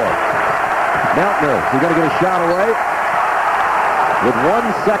 4. Meltner, he's going to get a shot away. With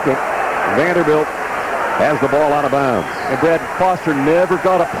 1 second, Vanderbilt has the ball out of bounds. And Brad, Foster never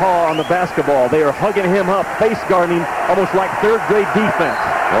got a paw on the basketball. They are hugging him up, face guarding, almost like third-grade defense.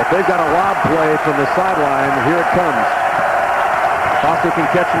 Well, if they've got a lob play from the sideline, here it comes. Foster can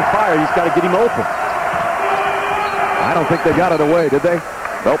catch and fire. He's got to get him open. I don't think they got it away, did they?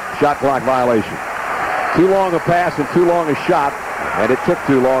 Nope, shot clock violation. Too long a pass and too long a shot, and it took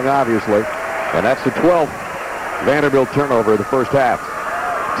too long, obviously. And that's the 12th Vanderbilt turnover of the first half.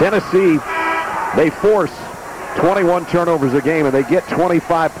 Tennessee, they force 21 turnovers a game, and they get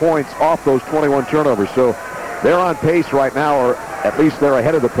 25 points off those 21 turnovers. So they're on pace right now, or at least they're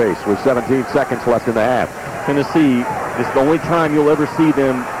ahead of the pace with 17 seconds left in the half. Tennessee, this is the only time you'll ever see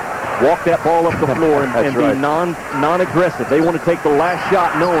them walk that ball up the floor and be right. non-aggressive. They want to take the last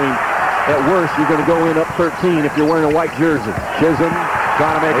shot knowing at worst you're going to go in up 13 if you're wearing a white jersey. Chisholm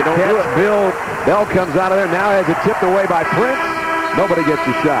trying to make a catch. Bell comes out of there. Now has it tipped away by Prince. Nobody gets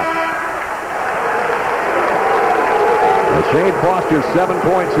a shot. Shane Foster, 7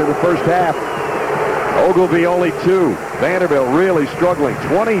 points in the first half. Ogilvy only 2. Vanderbilt really struggling.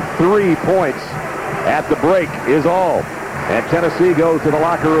 23 points at the break is all. And Tennessee goes to the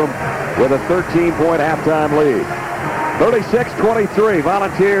locker room with a 13-point halftime lead. 36-23.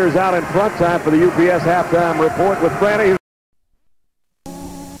 Volunteers out in front. Time for the UPS halftime report with Franny.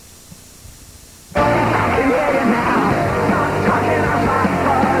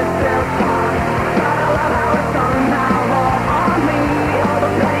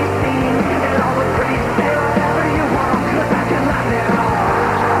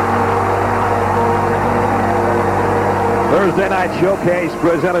 Thursday Night Showcase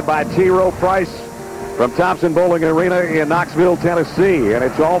presented by T. Rowe Price from Thompson Bowling Arena in Knoxville, Tennessee. And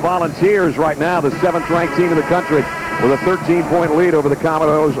it's all volunteers right now, the 7th-ranked team in the country with a 13-point lead over the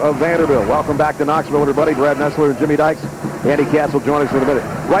Commodores of Vanderbilt. Welcome back to Knoxville, everybody. Brad Nessler and Jimmy Dykes. Andy Katz will join us in a minute.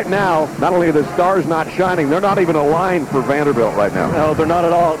 Right now, not only are the stars not shining, they're not even aligned for Vanderbilt right now. No, they're not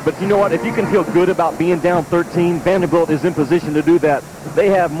at all. But you know what? If you can feel good about being down 13, Vanderbilt is in position to do that. They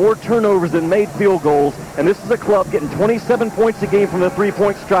have more turnovers than made field goals, and this is a club getting 27 points a game from the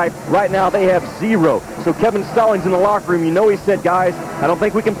three-point stripe. Right now, they have 0. So Kevin Stallings in the locker room, you know he said, guys, I don't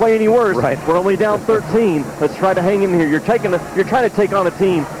think we can play any worse. Right. We're only down 13. Let's try to hang in here. You're trying to take on a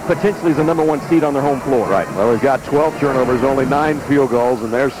team potentially as the #1 seed on their home floor. Right. Well, we've got 12 turnovers, only 9 field goals,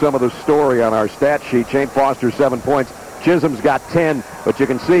 and there's some of the story on our stat sheet. Shane Foster, 7 points. Chisholm's got 10, but you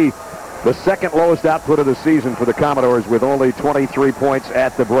can see the second lowest output of the season for the Commodores with only 23 points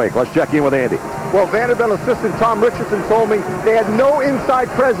at the break. Let's check in with Andy. Well, Vanderbilt assistant Tom Richardson told me they had no inside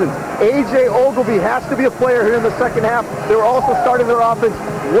presence. A.J. Ogilvy has to be a player here in the second half. They were also starting their offense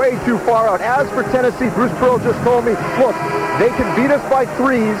way too far out. As for Tennessee, Bruce Pearl just told me, look, they can beat us by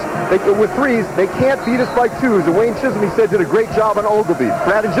threes. With threes, they can't beat us by twos. And Wayne Chisholm, he said, did a great job on Ogilvy.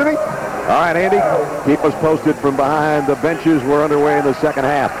 Brad and Jimmy? All right, Andy, keep us posted from behind the benches. We're underway in the second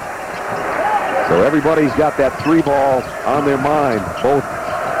half. So everybody's got that 3-ball on their mind. Both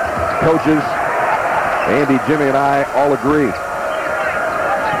coaches, Andy, Jimmy, and I all agree.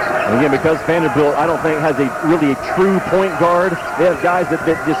 And again, because Vanderbilt, I don't think, has really a true point guard. They have guys that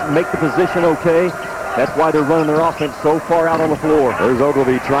just make the position okay. That's why they're running their offense so far out on the floor. There's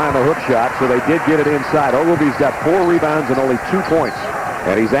Ogilvy trying the hook shot, so they did get it inside. Ogilvy's got 4 rebounds and only 2 points.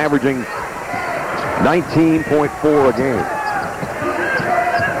 And he's averaging 19.4 a game.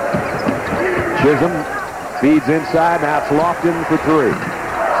 Chisholm feeds inside. Now it's Lofton for 3.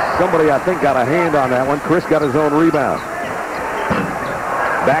 Somebody, I think, got a hand on that one. Chris got his own rebound.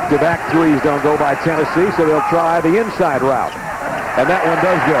 Back-to-back threes don't go by Tennessee, so they'll try the inside route. And that one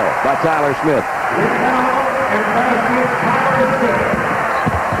does go by Tyler Smith.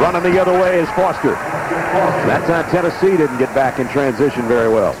 Running the other way is Foster. That time Tennessee didn't get back in transition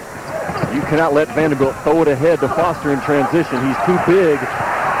very well. You cannot let Vanderbilt throw it ahead to Foster in transition. He's too big,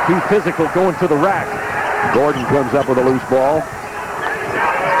 too physical going to the rack. Gordon comes up with a loose ball.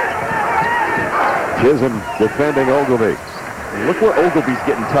 Chisholm defending Ogilvy. Look where Ogilvy's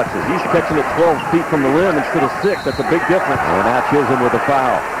getting touches. He's catching it 12 feet from the rim instead of 6. That's a big difference. And now Chisholm with a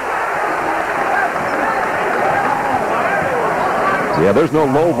foul. Yeah, there's no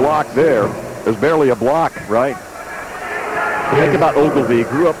low block there. There's barely a block. Right. Think about Ogilvie. He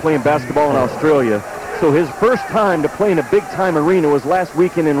grew up playing basketball in Australia. So his first time to play in a big-time arena was last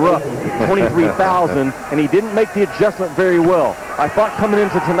weekend in Rupp, 23,000, and he didn't make the adjustment very well. I thought coming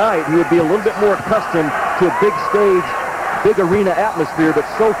into tonight he would be a little bit more accustomed to a big stage, big arena atmosphere, but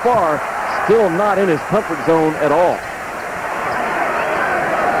so far, still not in his comfort zone at all.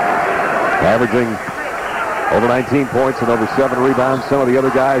 Averaging over 19 points and over 7 rebounds. Some of the other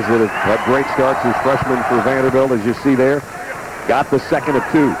guys that have had great starts as freshmen for Vanderbilt, as you see there, got the second of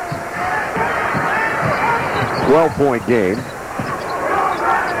 2. 12-point game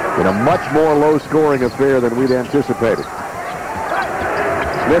in a much more low-scoring affair than we'd anticipated.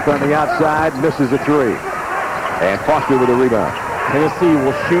 Smith on the outside misses a 3. And Foster with a rebound. Tennessee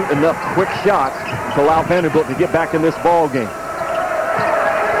will shoot enough quick shots to allow Vanderbilt to get back in this ball game.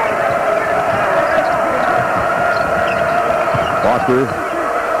 Foster,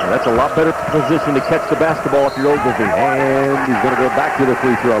 that's a lot better position to catch the basketball if you're Ogilvie. And he's going to go back to the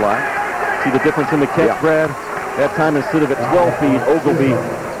free throw line. See the difference in the catch, Brad? That time, instead of at 12 feet, Ogilvie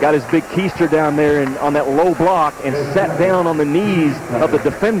got his big keister down there and on that low block and sat down on the knees of the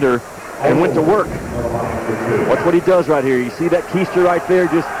defender and went to work. Watch what he does right here. You see that keister right there?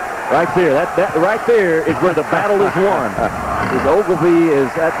 Just right there. That right there is where the battle is won. Because Ogilvie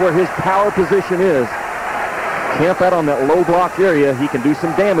that's where his power position is. Camp out on that low block area. He can do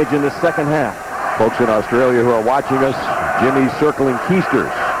some damage in the second half. Folks in Australia who are watching us, Jimmy's circling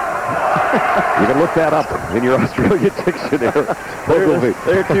keisters. You can look that up in your Australian dictionary.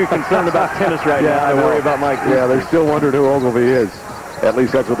 They're too concerned about tennis right now. I worry about my keisters. Yeah, they're still wondering who Ogilvie is. At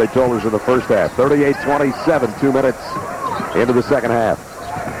least that's what they told us in the first half. 38-27, 2 minutes into the second half.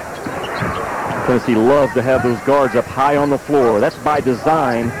 Tennessee loves to have those guards up high on the floor. That's by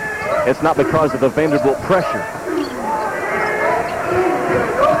design. It's not because of the Vanderbilt pressure.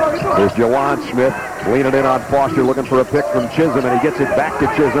 There's Jawan Smith leaning in on Foster, looking for a pick from Chisholm, and he gets it back to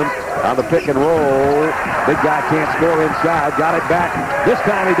Chisholm on the pick and roll. Big guy can't score inside. Got it back. This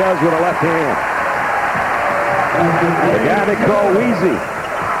time he does with a left hand. The guy they call Weezy.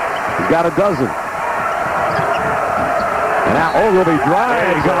 He's got a dozen. And now Ogilvie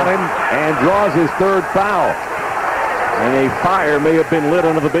drives on him and draws his 3rd foul. And a fire may have been lit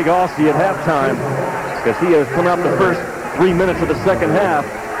under the big Aussie at halftime, because he has come out in the first 3 minutes of the second half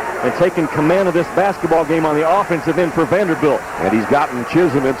and taken command of this basketball game on the offensive end for Vanderbilt. And he's gotten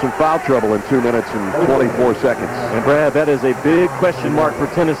Chisholm in some foul trouble in 2 minutes and 24 seconds. And Brad, that is a big question mark for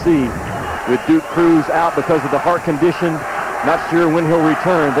Tennessee. With Duke Cruz out because of the heart condition, not sure when he'll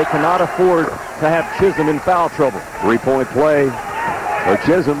return. They cannot afford to have Chisholm in foul trouble. 3-point play for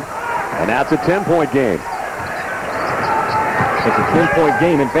Chisholm, and now it's a 10-point game. It's a 10-point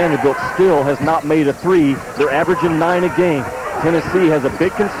game, and Vanderbilt still has not made a 3. They're averaging 9 a game. Tennessee has a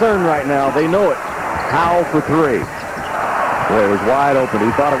big concern right now. They know it. Howell for 3. Boy, it was wide open.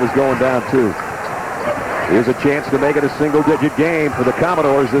 He thought it was going down, too. Here's a chance to make it a single-digit game for the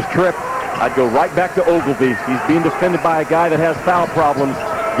Commodores this trip. I'd go right back to Ogilvie. He's being defended by a guy that has foul problems.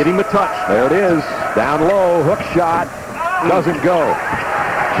 Get him a touch. There it is. Down low. Hook shot. Doesn't go.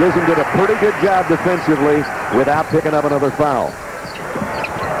 Chisholm did a pretty good job defensively without picking up another foul.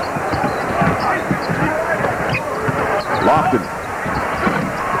 Lofton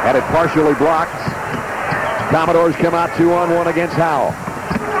had it partially blocked. Commodores come out 2-on-1 against Howell.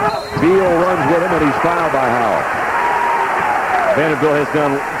 Beal runs with him, and he's fouled by Howell. Vanderbilt has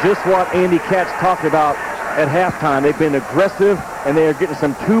done just what Andy Katz talked about at halftime. They've been aggressive, and they are getting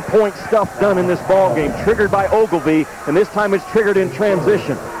some 2-point stuff done in this ball game, triggered by Ogilvie, and this time it's triggered in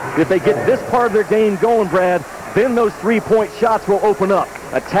transition. If they get this part of their game going, Brad, then those 3-point shots will open up.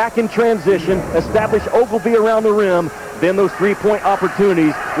 Attack in transition, establish Ogilvie around the rim, then those 3-point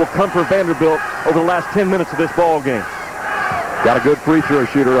opportunities will come for Vanderbilt over the last 10 minutes of this ball game. Got a good free throw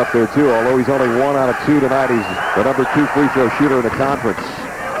shooter up there, too, although he's only 1 out of 2 tonight. He's the number 2 free throw shooter in the conference.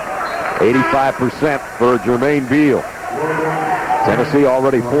 85% for Jermaine Beal. Tennessee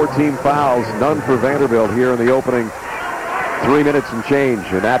already 14 fouls, none for Vanderbilt here in the opening 3 minutes and change.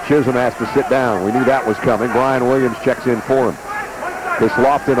 And now Chisholm has to sit down. We knew that was coming. Brian Williams checks in for him. Chris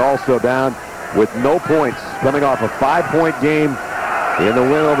Lofton also down with no points, coming off a 5-point game in the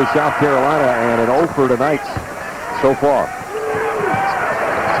win over South Carolina and an 0 for tonight so far.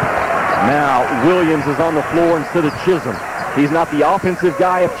 Now Williams is on the floor instead of Chisholm. He's not the offensive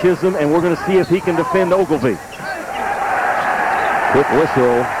guy of Chisholm, and we're going to see if he can defend Ogilvie. Quick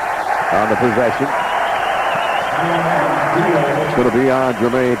whistle on the possession. It's going to be on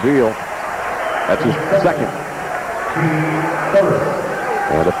Jermaine Beal. That's his second.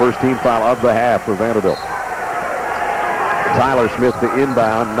 And the first team foul of the half for Vanderbilt. Tyler Smith to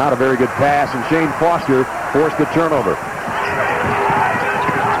inbound. Not a very good pass, and Shane Foster forced the turnover.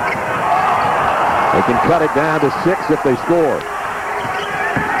 They can cut it down to 6 if they score.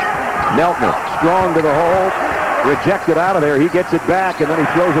 Neltner, strong to the hole, rejected out of there. He gets it back, and then he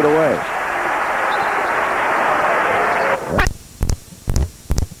throws it away.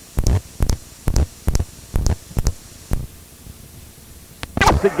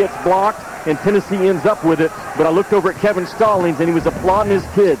 It gets blocked, and Tennessee ends up with it. But I looked over at Kevin Stallings, and he was applauding his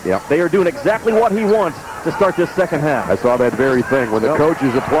kids. Yep. They are doing exactly what he wants to start this second half. I saw that very thing. When the coach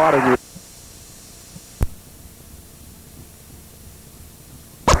is applauding you.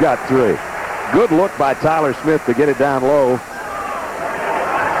 Got 3. Good look by Tyler Smith to get it down low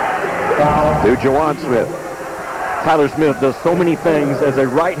to Jawan Smith. Tyler Smith does so many things as a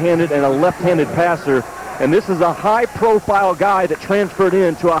right-handed and a left-handed passer. And this is a high-profile guy that transferred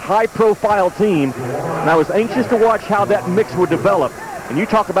into a high-profile team. And I was anxious to watch how that mix would develop. And you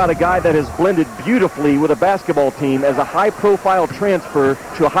talk about a guy that has blended beautifully with a basketball team as a high-profile transfer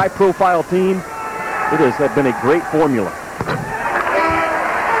to a high-profile team. It has been a great formula.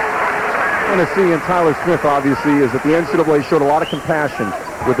 Tennessee and Tyler Smith, obviously, is that the NCAA showed a lot of compassion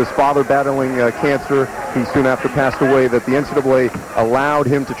with his father battling cancer. He soon after passed away, that the NCAA allowed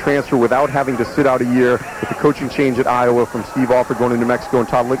him to transfer without having to sit out a year with the coaching change at Iowa from Steve Alford going to New Mexico and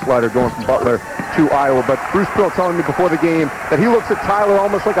Todd Licklider going from Butler to Iowa. But Bruce Pearl telling me before the game that he looks at Tyler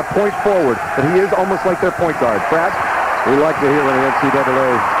almost like a point forward, that he is almost like their point guard. Brad? We like to hear when the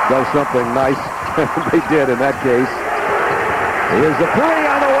NCAA does something nice. They did in that case. Here's the 3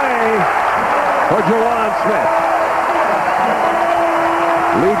 on the way for Jawan Smith.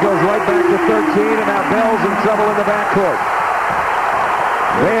 Lead goes right back to 13, and now Bell's in trouble in the backcourt.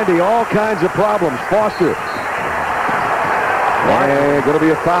 Vandy, all kinds of problems. Foster. And going to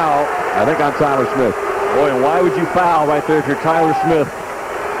be a foul, I think, on Tyler Smith. Boy, and why would you foul right there if you're Tyler Smith?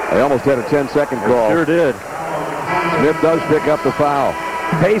 They almost had a 10-second call. Sure did. Smith does pick up the foul.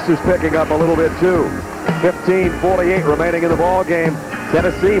 Pace is picking up a little bit, too. 15:48 remaining in the ball game.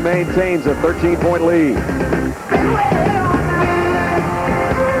 Tennessee maintains a 13-point lead.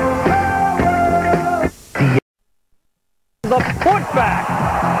 The putback.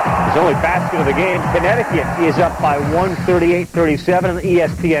 His only basket of the game. Connecticut is up by 138-37 in the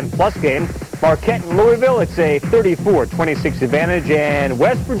ESPN Plus game. Marquette and Louisville, it's a 34-26 advantage, and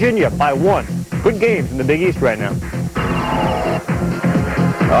West Virginia by 1. Good games in the Big East right now.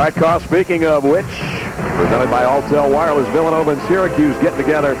 All right, Carl, speaking of which, presented by Alltel Wireless, Villanova and Syracuse getting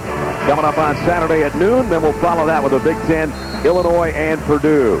together coming up on Saturday at noon. Then we'll follow that with the Big Ten, Illinois and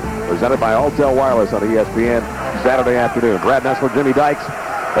Purdue. Presented by Alltel Wireless on ESPN Saturday afternoon. Brad Nessler, Jimmy Dykes,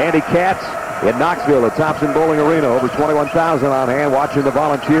 Andy Katz in Knoxville at Thompson Bowling Arena. Over 21,000 on hand watching the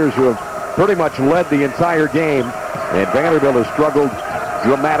Volunteers, who have pretty much led the entire game. And Vanderbilt has struggled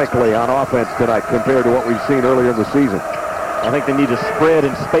dramatically on offense tonight compared to what we've seen earlier in the season. I think they need to spread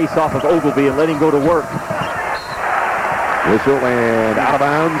and space off of Ogilvy and let him go to work. Whistle and out of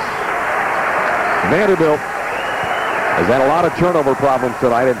bounds. Vanderbilt has had a lot of turnover problems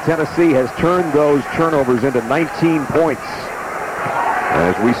tonight, and Tennessee has turned those turnovers into 19 points.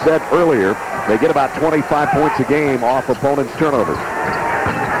 As we said earlier, they get about 25 points a game off opponents' turnovers.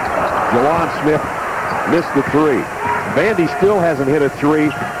 Jawan Smith missed the 3. Vandy still hasn't hit a 3.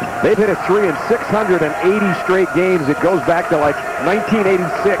 They've hit a 3 in 680 straight games. It goes back to like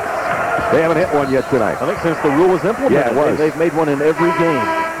 1986. They haven't hit one yet tonight. I think since the rule was implemented, yeah, it was. They've made one in every game.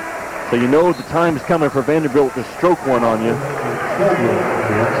 So you know the time's coming for Vanderbilt to stroke one on you.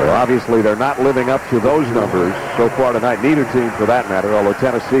 So obviously they're not living up to those numbers so far tonight. Neither team for that matter, although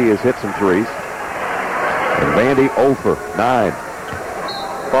Tennessee has hit some 3s. And Vandy 0 for 9.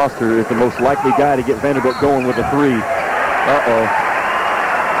 Foster is the most likely guy to get Vanderbilt going with a 3. Uh-oh.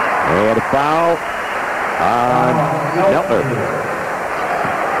 And a foul on Nessler.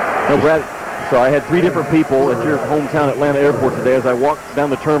 No, Brad, so I had 3 different people at your hometown Atlanta airport today as I walked down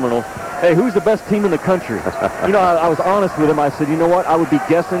the terminal. Hey, who's the best team in the country? You know, I was honest with him. I said, you know what? I would be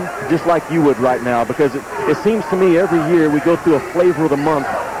guessing just like you would right now, because it seems to me every year we go through a flavor of the month.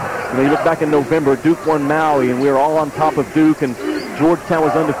 You know, you look back in November, Duke won Maui, and we were all on top of Duke, and Georgetown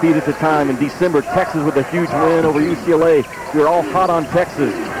was undefeated at the time. In December, Texas with a huge win over UCLA. We were all hot on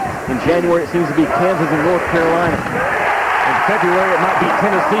Texas. In January, it seems to be Kansas and North Carolina. In February, it might be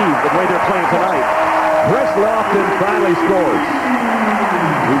Tennessee, the way they're playing tonight. Chris Lofton finally scores.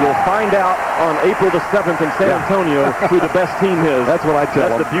 We will find out on April the 7th in San Antonio who the best team is. That's what I tell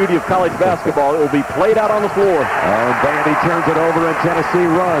them. That's the beauty of college basketball. It will be played out on the floor. And Vandy turns it over, and Tennessee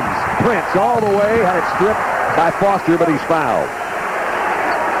runs. Prince all the way, had it stripped by Foster, but he's fouled.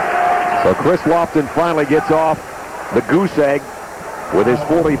 So Chris Lofton finally gets off the goose egg with his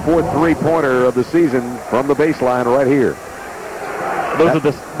 44th three-pointer of the season from the baseline right here. Those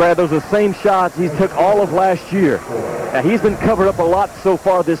are the same shots he took all of last year. Now, he's been covered up a lot so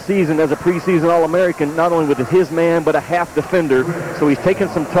far this season as a preseason All-American, not only with his man, but a half defender, so he's taken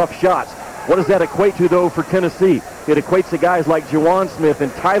some tough shots. What does that equate to, though, for Tennessee? It equates to guys like Juwan Smith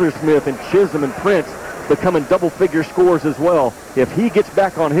and Tyler Smith and Chisholm and Prince becoming double-figure scorers as well. If he gets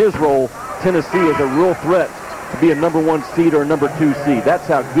back on his role, Tennessee is a real threat to be a #1 seed or a #2 seed. That's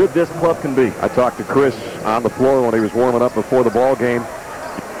how good this club can be. I talked to Chris on the floor when he was warming up before the ball game.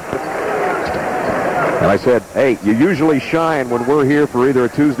 And I said, hey, you usually shine when we're here for either a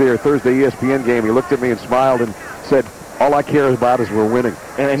Tuesday or Thursday ESPN game. He looked at me and smiled and said, all I care about is we're winning.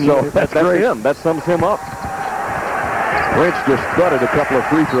 And so that's great. Him. That sums him up. Prince just thudded a couple of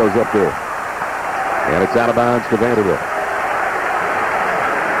free throws up there. And it's out of bounds to Vanderbilt.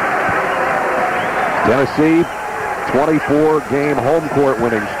 Tennessee, 24-game home court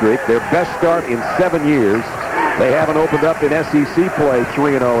winning streak. Their best start in 7 years. They haven't opened up in SEC play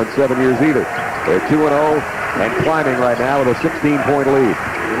 3-0 in 7 years either. They're 2-0 and climbing right now with a 16-point lead.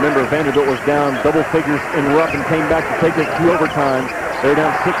 Remember, Vanderbilt was down double figures in Rupp and came back to take it to overtime. They're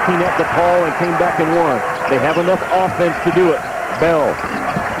down 16 at DePaul and came back and won. They have enough offense to do it. Bell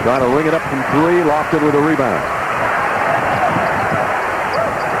trying to ring it up from three. Lofton with a rebound.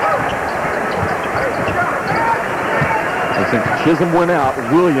 And since Chisholm went out,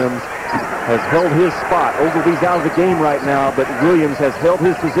 Williams has held his spot. Ogilvy's out of the game right now, but Williams has held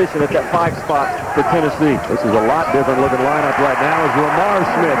his position at that 5 spot for Tennessee. This is a lot different looking lineup right now as Lamar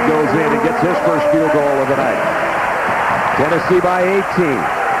Smith goes in and gets his first field goal of the night. Tennessee by 18.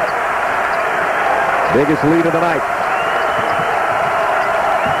 Biggest lead of the night.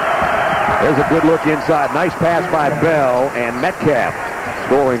 There's a good look inside. Nice pass by Bell, and Metcalf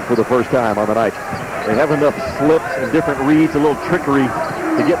scoring for the first time on the night. They have enough slips and different reads, a little trickery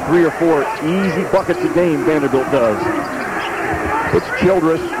to get 3 or 4 easy buckets a game. Vanderbilt does. It's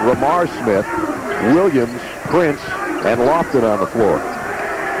Childress, Lamar Smith, Williams, Prince, and Lofton on the floor.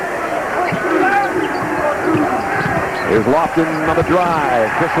 Here's Lofton on the drive.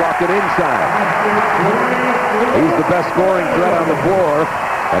 Chris Lofton inside. He's the best scoring threat on the floor,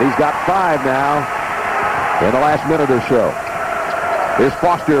 and he's got 5 now in the last minute or so. Here's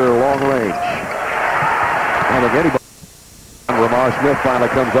Foster, long range. I don't think anybody. Lamar Smith finally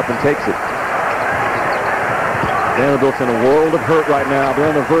comes up and takes it. Vanderbilt's in a world of hurt right now. They're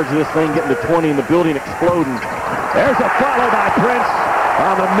on the verge of this thing getting to 20 and the building exploding. There's a follow by Prince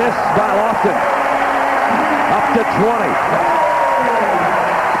on the miss by Lofton. Up to 20.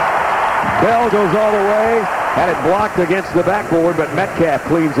 Bell goes all the way. Had it blocked against the backboard, but Metcalf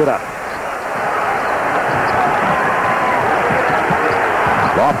cleans it up.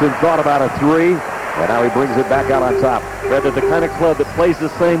 Lofton thought about a 3. And now he brings it back out on top. They're the kind of club that plays the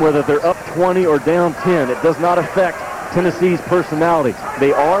same whether they're up 20 or down 10. It does not affect Tennessee's personality.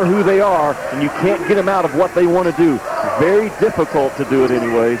 They are who they are, and you can't get them out of what they want to do. Very difficult to do it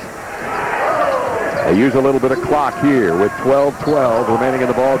anyways. They use a little bit of clock here with 12-12 remaining in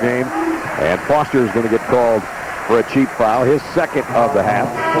the ball game. And Foster is going to get called for a cheap foul, his second of the half.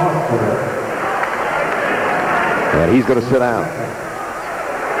 And he's going to sit down.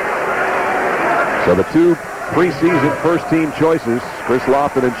 So the 2 preseason first-team choices, Chris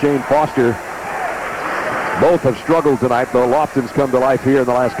Lofton and Shane Foster, both have struggled tonight, though Lofton's come to life here in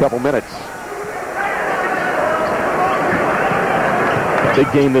the last couple minutes.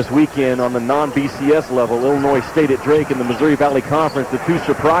 Big game this weekend on the non-BCS level. Illinois State at Drake in the Missouri Valley Conference, the 2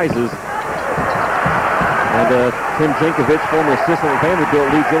 surprises. And Tim Jankovic, former assistant at Vanderbilt,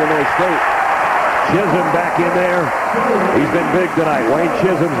 leads Illinois State. Chisholm back in there. He's been big tonight. Wayne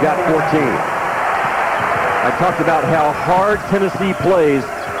Chisholm's got 14. I talked about how hard Tennessee plays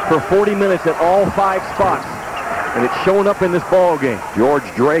for 40 minutes at all 5 spots, and it's showing up in this ball game. George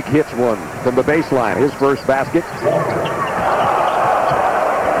Drake hits one from the baseline, his first basket.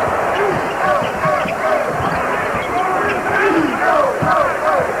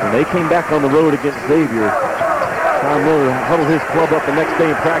 And they came back on the road against Xavier. Tom Miller huddled his club up the next day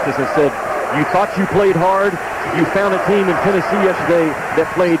in practice and said, you thought you played hard? You found a team in Tennessee yesterday that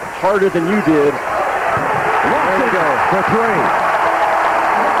played harder than you did. There you go, for 3.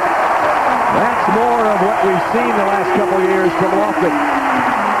 That's more of what we've seen the last couple of years from Lofton.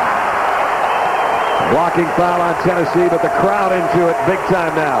 Blocking foul on Tennessee, but the crowd into it big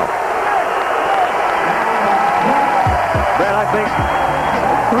time now. Brad, I think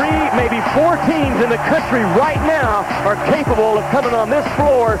 3, maybe 4 teams in the country right now are capable of coming on this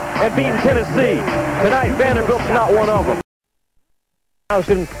floor and beating Tennessee. Tonight, Vanderbilt's not one of them.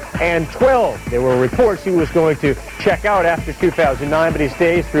 2012. There were reports he was going to check out after 2009, but he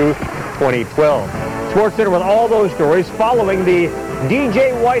stays through 2012. SportsCenter with all those stories following the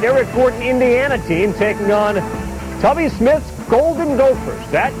DJ White, Eric Gordon, Indiana team taking on Tubby Smith's Golden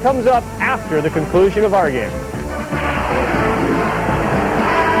Gophers. That comes up after the conclusion of our game.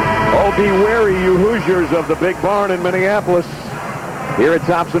 Oh, be wary, you Hoosiers of the Big Barn in Minneapolis. Here at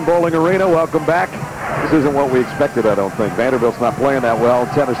Thompson Bowling Arena, welcome back. This isn't what we expected, I don't think. Vanderbilt's not playing that well.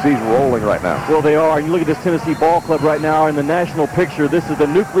 Tennessee's rolling right now. Well, they are. You look at this Tennessee ball club right now in the national picture. This is the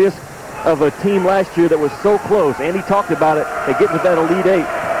nucleus of a team last year that was so close. Andy talked about it. They get into that Elite Eight.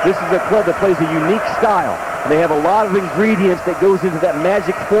 This is a club that plays a unique style. And they have a lot of ingredients that goes into that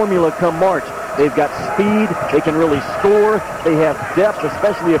magic formula come March. They've got speed. They can really score. They have depth,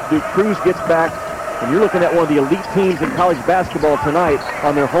 especially if Duke Cruz gets back. And you're looking at one of the elite teams in college basketball tonight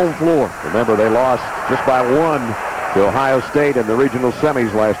on their home floor. Remember, they lost just by 1 to Ohio State in the regional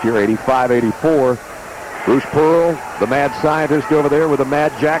semis last year, 85-84. Bruce Pearl, the mad scientist over there with a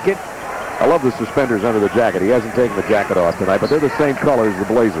mad jacket. I love the suspenders under the jacket. He hasn't taken the jacket off tonight, but they're the same color as the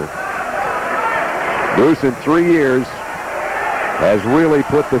blazer. Bruce, in 3 years, has really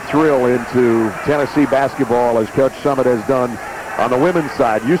put the thrill into Tennessee basketball, as Coach Summit has done on the women's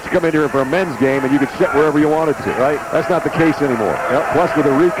side. You used to come in here for a men's game and you could sit wherever you wanted to. Right? That's not the case anymore. Yep. Plus, with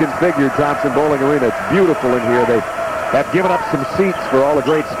a reconfigured Thompson Bowling Arena, it's beautiful in here. They have given up some seats for all the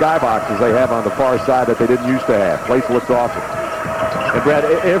great skyboxes they have on the far side that they didn't used to have. Place looks awesome. And Brad,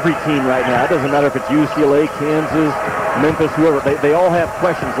 every team right now, it doesn't matter if it's UCLA, Kansas, Memphis, whoever, they all have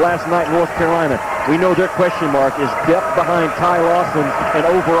questions. Last night, North Carolina, we know their question mark is depth behind Ty Lawson and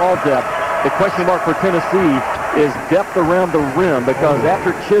overall depth. The question mark for Tennessee is depth around the rim, because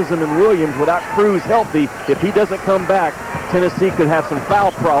after Chisholm and Williams, without Cruz healthy, if he doesn't come back, Tennessee could have some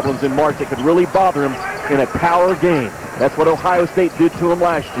foul problems in March that could really bother him in a power game. That's what Ohio State did to him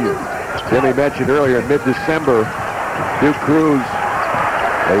last year. Jimmy mentioned earlier, in mid-December, Duke Cruz,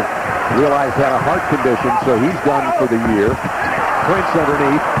 they realized had a heart condition, so he's done for the year. Prince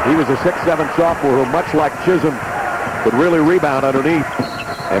underneath. He was a 6'7" sophomore who, much like Chisholm, could really rebound underneath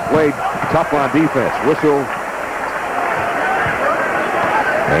and played tough on defense. Whistle.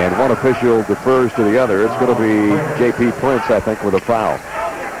 And one official defers to the other. It's going to be J.P. Prince, I think, with a foul.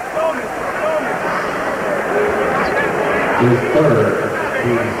 His third,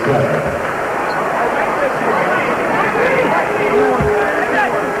 team 7.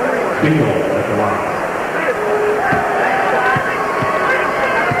 Field at the line.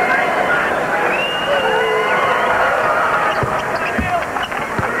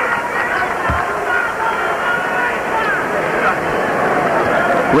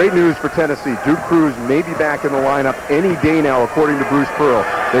 Great news for Tennessee. Duke Cruz may be back in the lineup any day now, according to Bruce Pearl.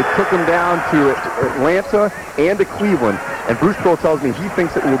 They took him down to Atlanta and to Cleveland, and Bruce Pearl tells me he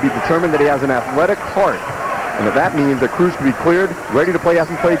thinks it will be determined that he has an athletic heart, and that means that Cruz can be cleared, ready to play. He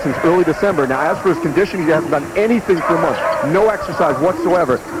hasn't played since early December. Now, as for his conditioning, he hasn't done anything for a month. No exercise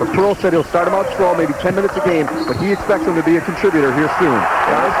whatsoever. But Pearl said he'll start him out strong, maybe 10 minutes a game, but he expects him to be a contributor here soon.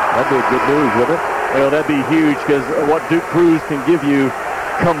 Guys? That'd be good news, wouldn't it? Well, that'd be huge, because what Duke Cruz can give you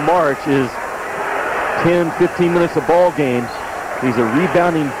come March is 10, 15 minutes a ball game. He's a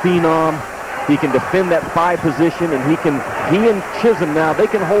rebounding phenom. He can defend that 5 position, and he and Chisholm now, they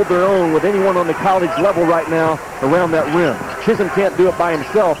can hold their own with anyone on the college level right now around that rim. Chisholm can't do it by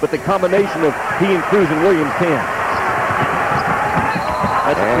himself, but the combination of he and Cruz and Williams can.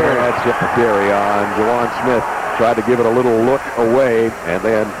 That's it for carry on Jawan Smith. Tried to give it a little look away and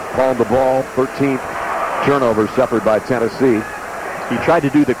then palmed the ball. 13th turnover suffered by Tennessee. He tried to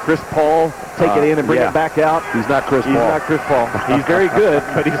do the Chris Paul, take it in and bring it back out. He's not Chris Paul. He's not Chris Paul. He's very good,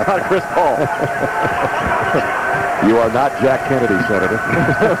 but he's not Chris Paul. You are not Jack Kennedy, Senator.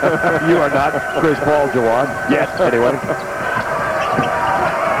 You are not Chris Paul, Jawan. Yes, anyway.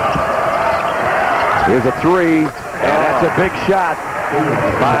 Here's a 3, and that's a big shot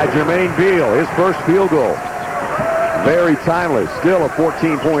by Jermaine Beal. His first field goal. Very timeless. Still a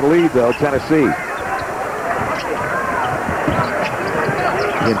 14-point lead, though, Tennessee.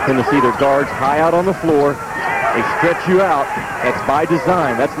 In Tennessee, their guards high out on the floor. They stretch you out. That's by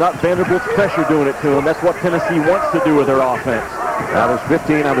design. That's not Vanderbilt's pressure doing it to them. That's what Tennessee wants to do with their offense. Now there's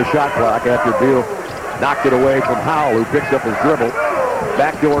 15 on the shot clock after Beal knocked it away from Howell, who picks up his dribble.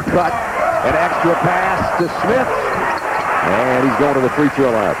 Backdoor cut. An extra pass to Smith. And he's going to the free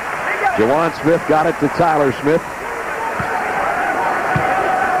throw line. Jawan Smith got it to Tyler Smith.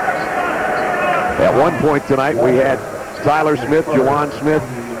 At one point tonight, we had Tyler Smith, Jawan Smith,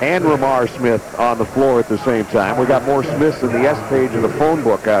 and Ramar Smith on the floor at the same time. We got more Smiths than the S page of the phone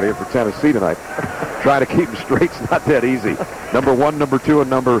book out here for Tennessee tonight. Trying to keep them straight's not that easy. Number 1, number 2, and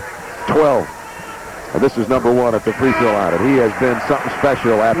number 12. And this is number 1 at the free throw line. And he has been something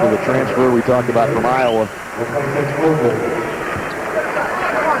special after the transfer we talked about from Iowa.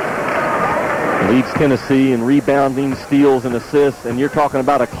 Leads Tennessee in rebounding, steals, and assists. And you're talking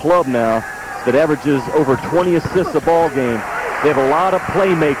about a club now that averages over 20 assists a ball game. They have a lot of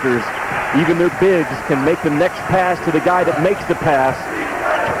playmakers. Even their bigs can make the next pass to the guy that makes the pass.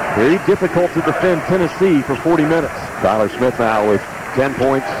 Very difficult to defend Tennessee for 40 minutes. Tyler Smith now with 10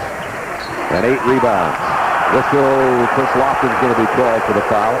 points and 8 rebounds. Whistle. Chris Lofton's going to be called for the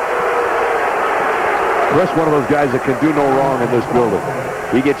foul. Chris, one of those guys that can do no wrong in this building.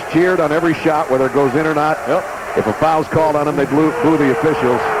 He gets cheered on every shot, whether it goes in or not. Yep. If a foul's called on him, they boo the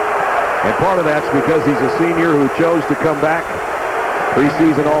officials. And part of that's because he's a senior who chose to come back.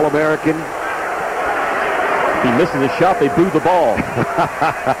 Preseason All-American. He misses a shot, they boo the ball.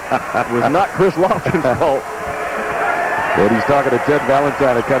 It was not Chris Lofton's fault. When he's talking to Ted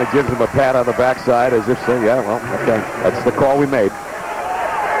Valentine, it kind of gives him a pat on the backside as if saying, yeah, well, okay, that's the call we made.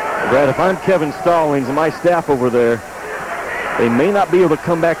 Brad, if I'm Kevin Stallings and my staff over there, they may not be able to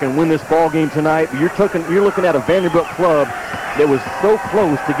come back and win this ball game tonight. But you're looking at a Vanderbilt club that was so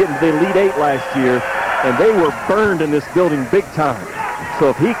close to getting to the Elite Eight last year, and they were burned in this building big time. So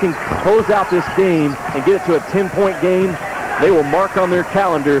if he can close out this game and get it to a 10-point game, they will mark on their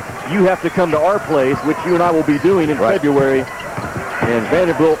calendar, you have to come to our place, which you and I will be doing in February. And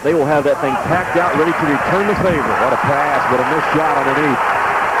Vanderbilt, they will have that thing packed out, ready to return the favor. What a pass, but a missed shot underneath.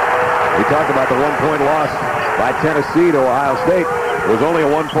 We talked about the 1-point loss by Tennessee to Ohio State. It was only a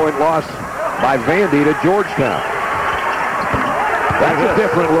 1-point loss by Vandy to Georgetown. That's a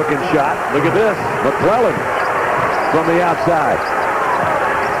different looking shot. Look at this. McClellan from the outside.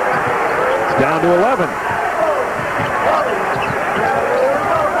 It's down to 11.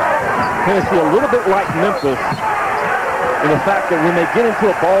 Tennessee a little bit like Memphis in the fact that when they get into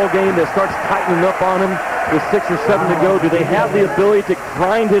a ball game that starts tightening up on them with 6 or 7 to go, do they have the ability to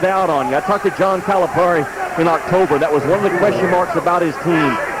grind it out on you? I talked to John Calipari in October. That was one of the question marks about his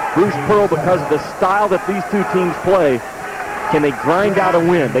team. Bruce Pearl, because of the style that these two teams play, can they grind out a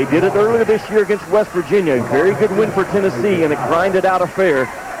win? They did it earlier this year against West Virginia. A very good win for Tennessee in a grinded out affair.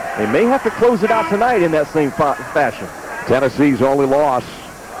 They may have to close it out tonight in that same fashion. Tennessee's only loss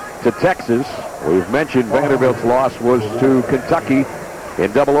to Texas. We've mentioned Vanderbilt's loss was to Kentucky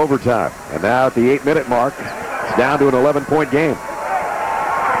in double overtime. And now at the 8-minute mark, it's down to an 11-point game.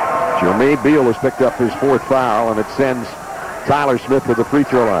 Jermaine Beal has picked up his 4th foul, and it sends Tyler Smith to the free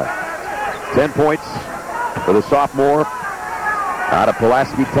throw line. 10 points for the sophomore out of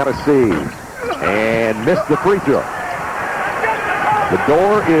Pulaski, Tennessee. And missed the free throw. The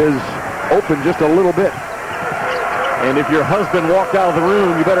door is open just a little bit. And if your husband walked out of the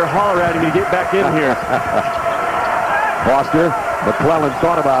room, you better holler at him to get back in here. Foster. McClellan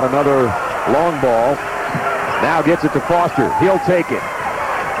thought about another long ball. Now gets it to Foster. He'll take it.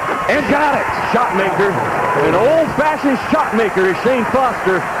 And got it. Shot maker. An old-fashioned shot maker is Shane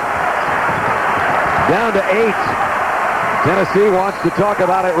Foster. Down to 8. Tennessee wants to talk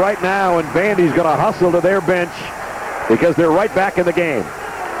about it right now, and Vandy's going to hustle to their bench because they're right back in the game.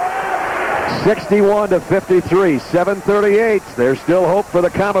 61-53, 7:38. There's still hope for the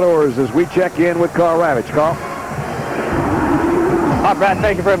Commodores as we check in with Carl Ravitch. Carl? Hi, Brad.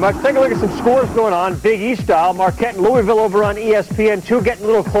 Thank you very much. Take a look at some scores going on. Big East style. Marquette and Louisville over on ESPN. 2 getting a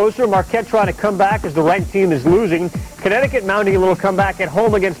little closer. Marquette trying to come back as the ranked team is losing. Connecticut mounting a little comeback at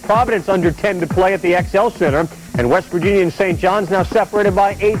home against Providence, under 10 to play at the XL Center. And West Virginia and St. John's now separated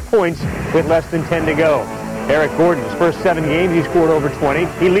by 8 points with less than 10 to go. Eric Gordon, his first 7 games, he scored over 20.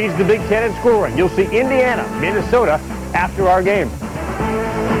 He leads the Big Ten in scoring. You'll see Indiana, Minnesota after our game.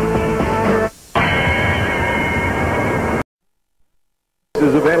 This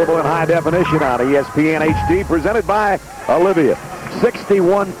is available in high definition on ESPN HD, presented by Olivia.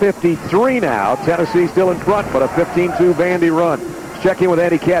 61-53 now. Tennessee still in front, but a 15-2 Vandy run. Check in with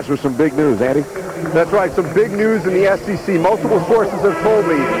Andy Katz with some big news. Andy? That's right, some big news in the SEC. Multiple sources have told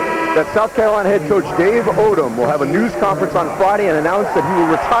me that South Carolina head coach Dave Odom will have a news conference on Friday and announce that he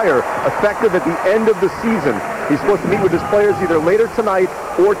will retire effective at the end of the season. He's supposed to meet with his players either later tonight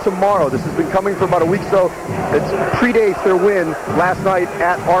or tomorrow. This has been coming for about a week, so it predates their win last night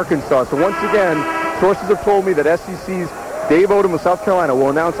at Arkansas. So once again, sources have told me that SEC's Dave Odom of South Carolina will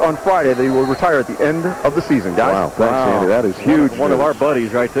announce on Friday that he will retire at the end of the season, guys. Wow, thanks, Andy. That is huge. One of our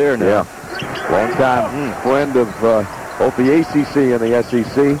buddies right there now. Yeah. Long-time friend of both the ACC and the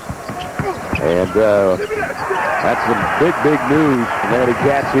SEC. And that's some big, big news from Andy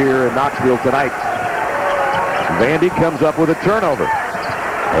Katz here in Knoxville tonight. Vandy comes up with a turnover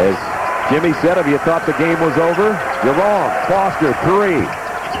as Jimmy said, if you thought the game was over, you're wrong. Foster, 3.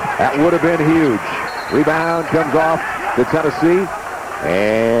 That would have been huge. Rebound comes off to Tennessee.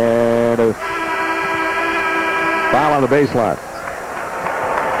 And a foul on the baseline.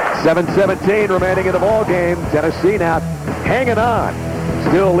 7:17 remaining in the ball game. Tennessee now hanging on.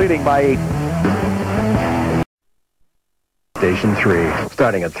 Still leading by 8. Station 3,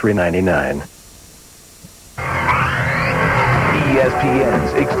 starting at $3.99.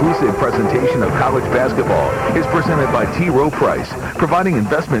 ESPN's exclusive presentation of college basketball is presented by T. Rowe Price, providing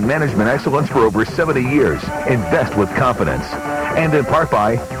investment management excellence for over 70 years. Invest with confidence. And in part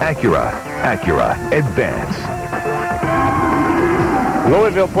by Acura. Acura Advance.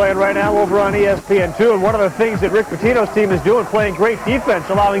 Louisville playing right now over on ESPN2, and one of the things that Rick Pitino's team is doing, playing great defense,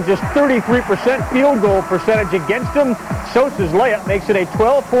 allowing just 33% field goal percentage against them. Sosa's layup makes it a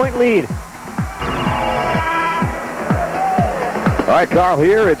 12-point lead. All right, Carl,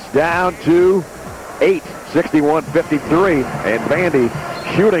 here it's down to 8, 61-53, and Vandy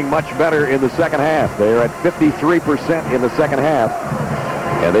shooting much better in the second half. They're at 53% in the second half,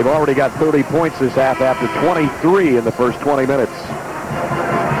 and they've already got 30 points this half after 23 in the first 20 minutes.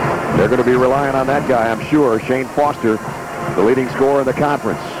 They're going to be relying on that guy, I'm sure, Shane Foster, the leading scorer in the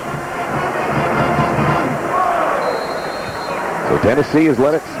conference. So Tennessee has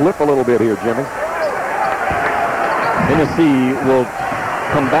let it slip a little bit here, Jimmy. Tennessee will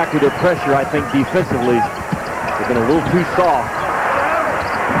come back to their pressure, I think, defensively. They've been a little too soft.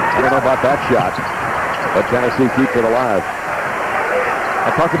 I don't know about that shot, but Tennessee keeps it alive.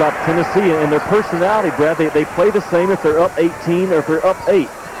 I talked about Tennessee and their personality, Brad. They play the same if they're up 18 or if they're up 8.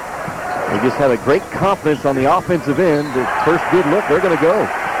 They just have a great confidence on the offensive end. The first good look, they're going to go.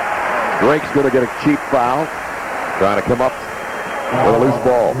 Drake's going to get a cheap foul, trying to come up with a loose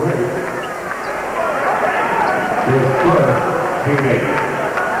ball.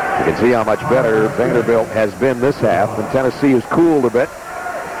 You can see how much better Vanderbilt has been this half, and Tennessee has cooled a bit.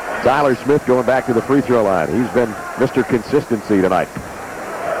 Tyler Smith going back to the free throw line. He's been Mr. Consistency tonight.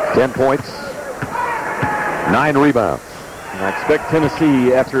 10 points, 9 rebounds. And I expect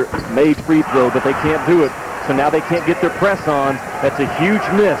Tennessee, after made free throw, that they can't do it. So now they can't get their press on. That's a huge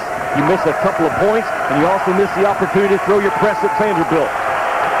miss. You miss a couple of points, and you also miss the opportunity to throw your press at Vanderbilt.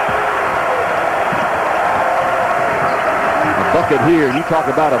 A bucket here, and you talk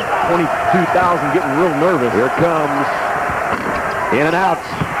about a 22,000 getting real nervous. Here comes in and out,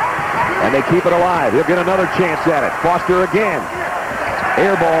 and they keep it alive. He'll get another chance at it. Foster again.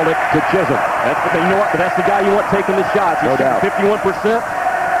 Airballed it to Chisholm. You know what? That's the guy you want taking the shots. He's no doubt. 51%.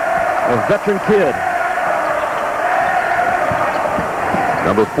 A veteran kid.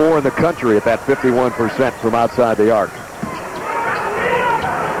 Number 4 in the country at that 51% from outside the arc.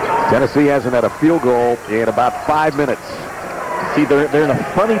 Tennessee hasn't had a field goal in about 5 minutes. See, they're in a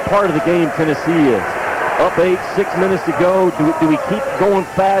funny part of the game, Tennessee is. Up 8, 6 minutes to go. Do we keep going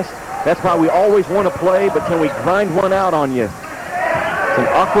fast? That's why we always want to play, but can we grind one out on you? It's an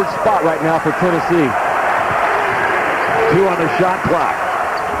awkward spot right now for Tennessee. 2 on the shot clock.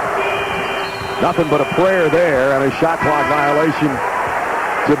 Nothing but a prayer there, and a shot clock violation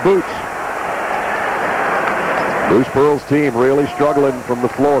to boot. Bruce Pearl's team really struggling from the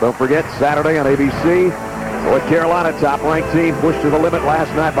floor. Don't forget, Saturday on ABC, North Carolina, top-ranked team, pushed to the limit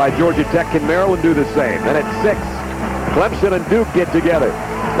last night by Georgia Tech. Can Maryland do the same? Then at 6, Clemson and Duke get together.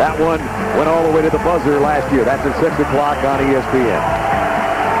 That one went all the way to the buzzer last year. That's at 6 o'clock on ESPN.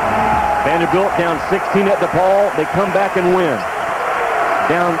 Vanderbilt down 16 at DePaul. They come back and win.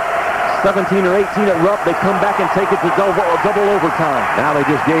 Down 17 or 18 at Rupp. They come back and take it to double overtime. Now they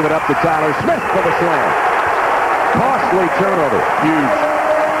just gave it up to Tyler Smith for the slam. Costly turnover. Huge.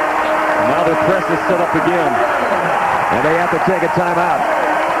 And now their press is set up again. And they have to take a timeout.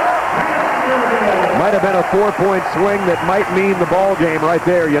 Might have been a 4-point swing that might mean the ball game right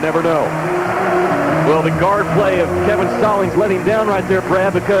there. You never know. Well, the guard play of Kevin Stallings let him down right there,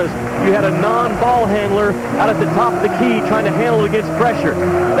 Brad, because you had a non-ball handler out at the top of the key trying to handle against pressure.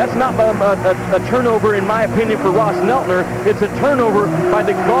 That's not a turnover, in my opinion, for Ross Neltner. It's a turnover by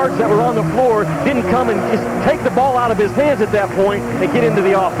the guards that were on the floor, didn't come and just take the ball out of his hands at that point and get into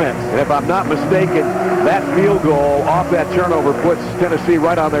the offense. And if I'm not mistaken, that field goal off that turnover puts Tennessee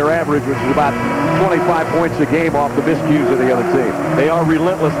right on their average, which is about 25 points a game off the miscues of the other team. They are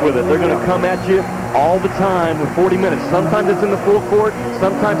relentless with it. They're going to come at you all the time with 40 minutes. Sometimes it's in the full court,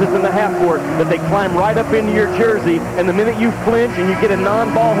 sometimes it's in the half court, but they climb right up into your jersey, and the minute you flinch and you get a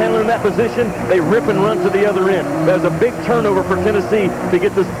non-ball handler in that position, they rip and run to the other end. There's a big turnover for Tennessee to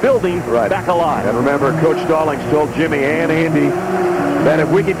get this building back alive. And remember, Coach Stallings told Jimmy and Andy that if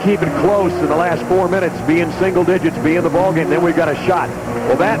we can keep it close in the last 4 minutes, be in single digits, be in the ballgame, then we've got a shot.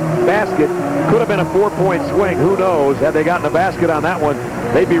 Well, that basket could have been a 4-point swing. Who knows? Had they gotten a basket on that one,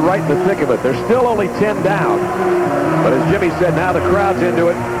 they'd be right in the thick of it. They're still only 10 down. But as Jimmy said, now the crowd's into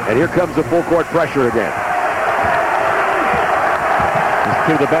it, and here comes the full court pressure again. This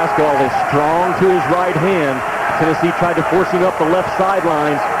kid with the basketball is strong to his right hand. Tennessee tried to force him up the left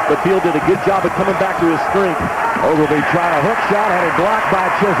sidelines, but Field did a good job of coming back to his strength. Ogilvy tried a hook shot, had it blocked by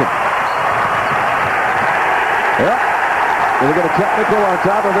Chisholm. Yep. Did we get a technical on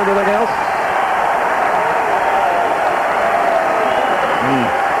top of everything else?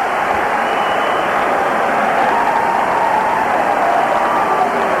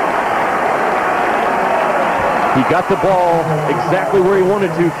 He got the ball exactly where he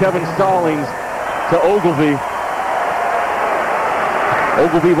wanted to, Kevin Stallings, to Ogilvy.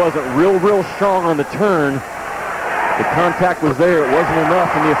 Ogilvy wasn't real strong on the turn. The contact was there. It wasn't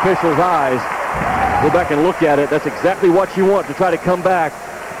enough in the official's eyes. Go back and look at it. That's exactly what you want to try to come back.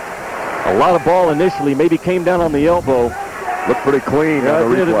 A lot of ball initially. Maybe came down on the elbow. Looked pretty clean on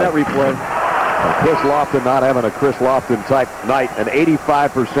the replay. In that replay. And Chris Lofton not having a Chris Lofton type night. An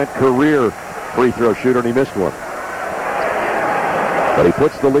 85% career free throw shooter, and he missed one. But he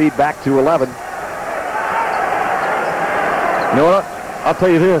puts the lead back to 11. You know what? I'll tell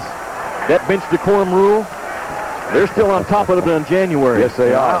you this. That bench decorum rule, they're still on top of it in January. Yes,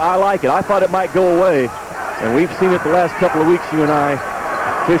 they are. I like it. I thought it might go away. And we've seen it the last couple of weeks, you and I.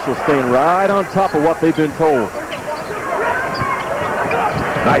 Officials staying right on top of what they've been told.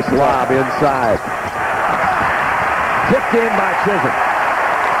 Nice lob inside. Tipped in by Chisholm.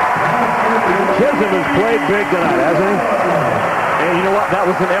 Chisholm has played big tonight, hasn't he? And you know what? That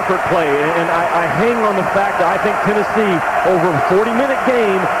was an effort play. And I hang on the fact that I think Tennessee, over a 40-minute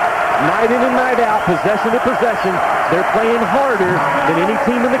game, night in and night out, possession to possession, they're playing harder than any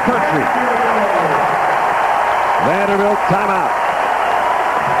team in the country. Vanderbilt timeout.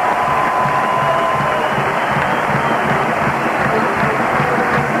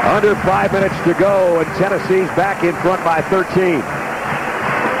 Under 5 minutes to go, and Tennessee's back in front by 13.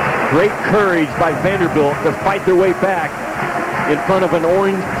 Great courage by Vanderbilt to fight their way back in front of an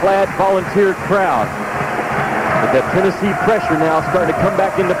orange-clad volunteer crowd. But that Tennessee pressure now starting to come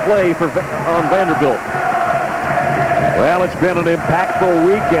back into play on Vanderbilt. Well, it's been an impactful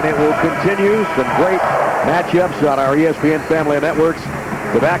week, and it will continue. Some great matchups on our ESPN family of networks.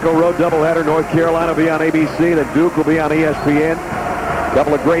 Tobacco Road doubleheader, North Carolina will be on ABC, then Duke will be on ESPN. A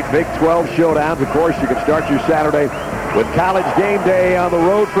couple of great Big 12 showdowns. Of course, you can start your Saturday with College Game Day on the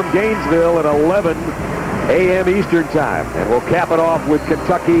road from Gainesville at 11 a.m. Eastern Time. And we'll cap it off with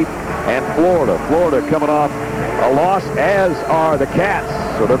Kentucky and Florida. Florida coming off a loss, as are the Cats.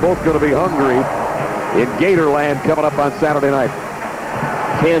 So they're both going to be hungry in Gatorland coming up on Saturday night.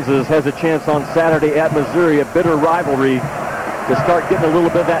 Kansas has a chance on Saturday at Missouri, a bitter rivalry to start getting a little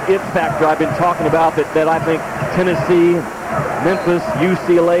bit of that it factor I've been talking about that I think Tennessee, Memphis,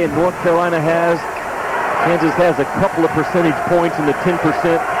 UCLA, and North Carolina has. Kansas has a couple of percentage points in the 10%.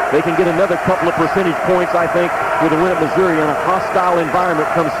 They can get another couple of percentage points, I think, with a win at Missouri in a hostile environment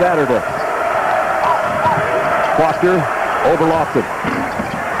come Saturday. Foster over Lofton.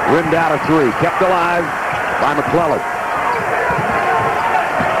 Rimmed out of three. Kept alive by McClellan.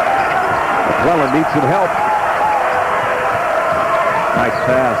 McClellan needs some help. Nice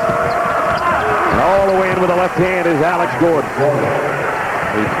pass. And all the way in with the left hand is Alex Gordon.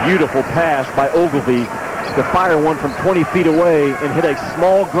 A beautiful pass by Ogilvy to fire one from 20 feet away and hit a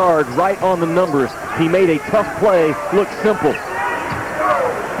small guard right on the numbers. He made a tough play look simple.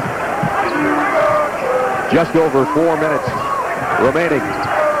 Just over 4 minutes remaining.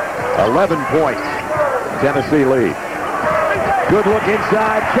 11 points. Tennessee lead. Good look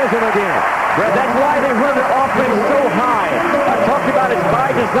inside. Chisholm again. Brad, that's why they run their offense so high. I talked about it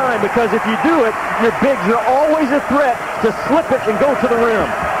by design, because if you do it, your bigs are always a threat to slip it and go to the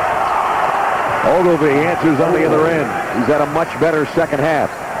rim. Ogilvy answers on the other end. He's had a much better second half.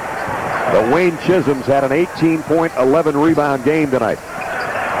 But Wayne Chisholm's had an 18-point, 11-rebound game tonight.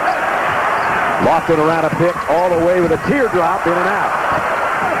 Lofton around a pick all the way with a teardrop in and out.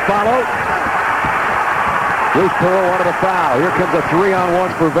 Follow. Bruce Pearl wanted a foul. Here comes a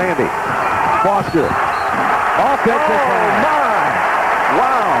 3-on-1 for Vandy. Foster. Offensive foul. My!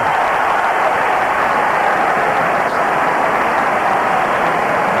 Wow.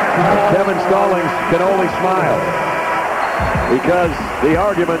 Kevin Stallings can only smile because the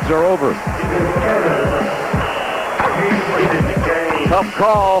arguments are over. Tough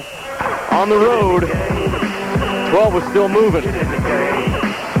call on the road. 12 was still moving.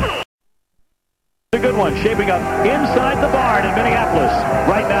 A good one shaping up inside the barn in Minneapolis.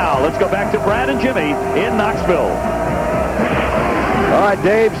 Right now, let's go back to Brad and Jimmy in Knoxville. All right,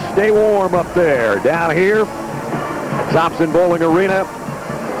 Dave, stay warm up there. Down here, Thompson Bowling Arena,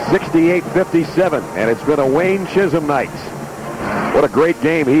 68-57, and it's been a Wayne Chisholm night. What a great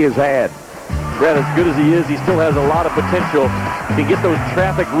game he has had. Brad, as good as he is, he still has a lot of potential. He can get those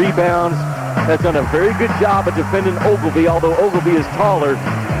traffic rebounds. Has done a very good job of defending Ogilvy, although Ogilvy is taller.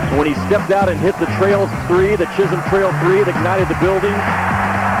 When he stepped out and hit the trail three, the Chisholm trail three that ignited the building,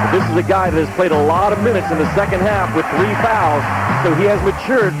 this is a guy that has played a lot of minutes in the second half with 3 fouls. So he has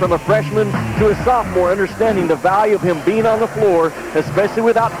matured from a freshman to a sophomore, understanding the value of him being on the floor, especially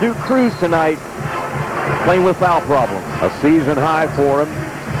without Duke Cruz tonight, playing with foul problems. A season high for him,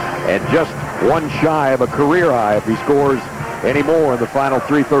 and just one shy of a career high if he scores any more in the final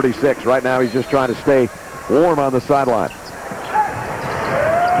 3:36. Right now he's just trying to stay warm on the sideline.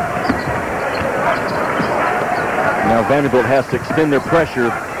 Now Vanderbilt has to extend their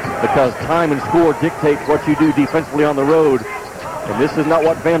pressure because time and score dictates what you do defensively on the road. And this is not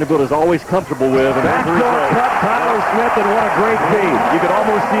what Vanderbilt is always comfortable with. And Backdoor cut, Tyler Smith, and what a great feed. You could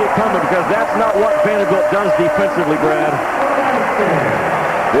almost see it coming because that's not what Vanderbilt does defensively, Brad.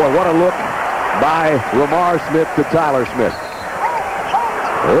 Boy, what a look by Lamar Smith to Tyler Smith.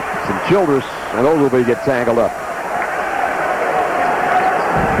 Oops, and Childress and Ogilvy get tangled up.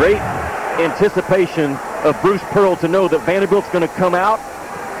 Great anticipation of Bruce Pearl to know that Vanderbilt's going to come out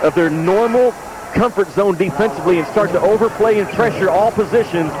of their normal comfort zone defensively and start to overplay and pressure all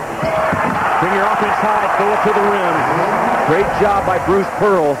positions. Bring your offense high, throw it to the rim. Great job by Bruce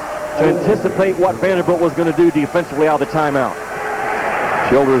Pearl to anticipate what Vanderbilt was going to do defensively out of the timeout.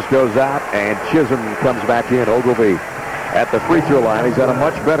 Childress goes out, and Chisholm comes back in. Ogilvy at the free throw line. He's had a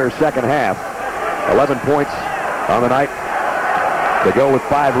much better second half. 11 points on the night to go with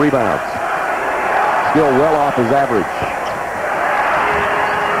 5 rebounds. Still well off his average.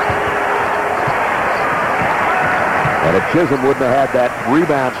 And if Chisholm wouldn't have had that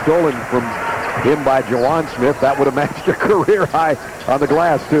rebound stolen from him by Jawan Smith, that would have matched a career high on the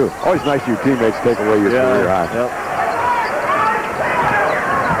glass, too. Always nice your teammates take away your career high. Yep.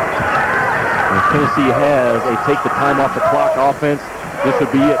 Tennessee has a take the time off the clock offense. This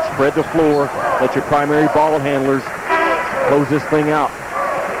would be it. Spread the floor. Let your primary ball handlers close this thing out.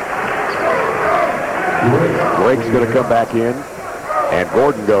 Blake's going to come back in, and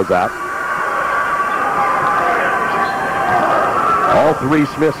Gordon goes out. All 3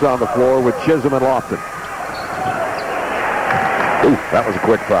 Smiths on the floor with Chisholm and Lofton. Ooh, that was a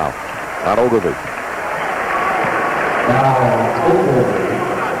quick foul on Ogilvy.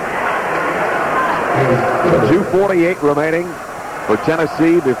 2:48 remaining for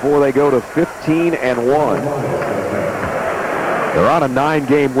Tennessee before they go to 15-1. They're on a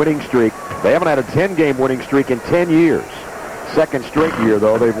 9-game winning streak. They haven't had a 10-game winning streak in 10 years. Second straight year,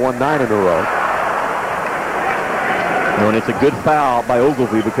 though. They've won 9 in a row. And it's a good foul by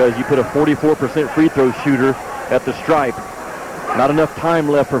Ogilvy because you put a 44% free throw shooter at the stripe. Not enough time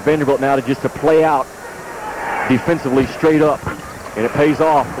left for Vanderbilt now to just to play out defensively straight up. And it pays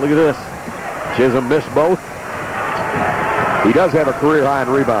off. Look at this. Chisholm missed both. He does have a career high in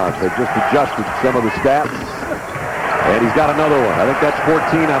rebounds. They've just adjusted some of the stats. And he's got another one. I think that's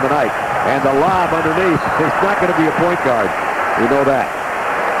 14 on the night. And the lob underneath. It's not going to be a point guard. We know that.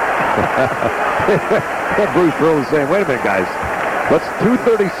 Bruce Pearl is saying, wait a minute, guys. Let's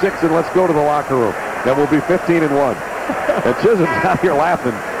 2:36 and let's go to the locker room. Then we'll be 15-1. And Chisholm's out here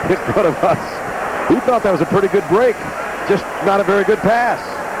laughing in front of us. He thought that was a pretty good break. Just not a very good pass.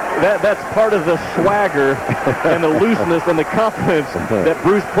 That's part of the swagger and the looseness and the confidence that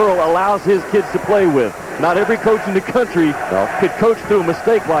Bruce Pearl allows his kids to play with. Not every coach in the country could coach through a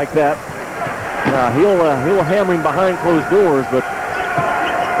mistake like that. He'll hammer him behind closed doors, but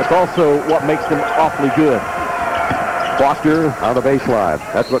that's also what makes them awfully good. Foster on the baseline.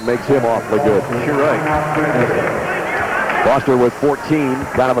 That's what makes him awfully good. You're right. Foster with 14,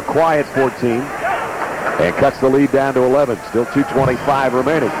 kind of a quiet 14, and cuts the lead down to 11. Still 2:25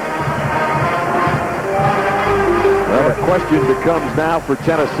 remaining. Well, the question becomes now for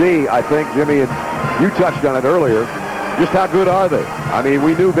Tennessee, I think, Jimmy, and you touched on it earlier, just how good are they? I mean,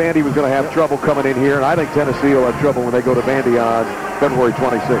 we knew Vandy was going to have trouble coming in here, and I think Tennessee will have trouble when they go to Vandy on February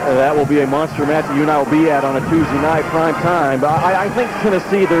 26th. That will be a monster match that you and I will be at on a Tuesday night prime time. But I think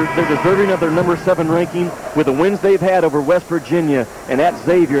Tennessee, they're deserving of their number 7 ranking with the wins they've had over West Virginia and at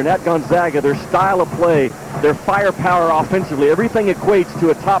Xavier and at Gonzaga. Their style of play, their firepower offensively, everything equates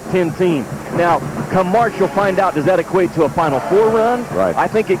to a top 10 team. Now, come March, you'll find out, does that equate to a Final Four run? Right. I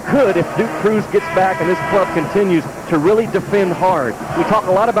think it could if Duke Cruz gets back and this club continues to really defend hard. We talk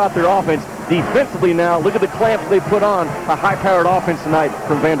a lot about their offense. defensively now, look at the clamps they put on a high-powered offense tonight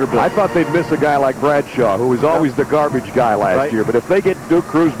from Vanderbilt. I thought they'd miss a guy like Bradshaw, who was always the garbage guy last year. But if they get Duke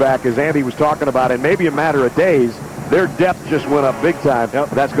Cruz back, as Andy was talking about, in maybe a matter of days, their depth just went up big time.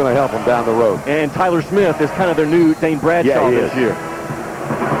 That's going to help them down the road. And Tyler Smith is kind of their new Dane Bradshaw this year.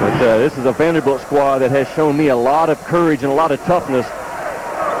 But this is a Vanderbilt squad that has shown me a lot of courage and a lot of toughness.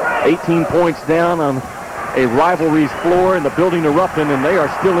 18 points down on a rivalry's floor in the building erupting, and they are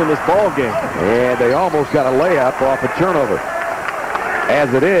still in this ball game. And they almost got a layup off a turnover.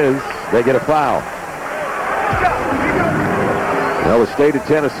 As it is, they get a foul. Well, the state of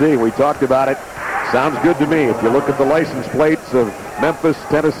Tennessee, we talked about it. Sounds good to me. If you look at the license plates of Memphis,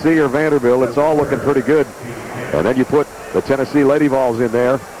 Tennessee, or Vanderbilt, it's all looking pretty good. And then you put the Tennessee Lady Vols in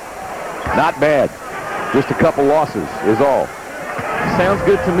there. Not bad. Just a couple losses is all. Sounds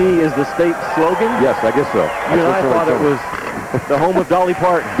good to me is the state slogan. Yes, I guess so. You and I thought it was the home of Dolly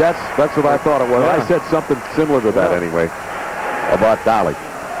Parton. That's what I thought it was. Yeah. I said something similar to that anyway about Dolly.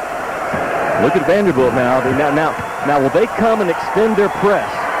 Look at Vanderbilt now. Now will they come and extend their press?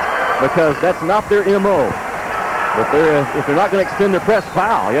 Because that's not their MO. If they're not going to extend their press,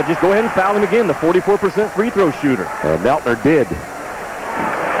 foul. Yeah, just go ahead and foul him again, the 44% free throw shooter. And Neltner did.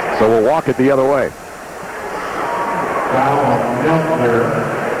 So we'll walk it the other way.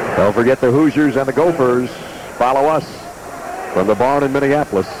 Don't forget the Hoosiers and the Gophers. Follow us from the barn in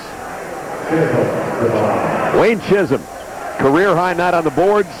Minneapolis. Wayne Chisholm, career high night on the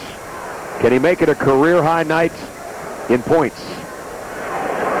boards. Can he make it a career high night in points?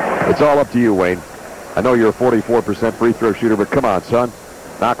 It's all up to you, Wayne. I know you're a 44% free throw shooter, but come on, son.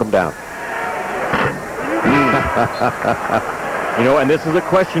 Knock him down. You know, and this is a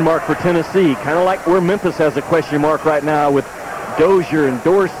question mark for Tennessee, kind of like where Memphis has a question mark right now with Dozier and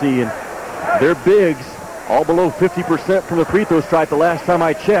Dorsey, and their bigs all below 50% from the free throw stripe the last time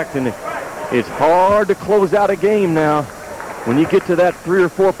I checked, and it's hard to close out a game now when you get to that 3 or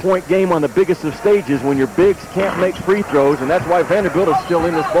 4 point game on the biggest of stages when your bigs can't make free throws, and that's why Vanderbilt is still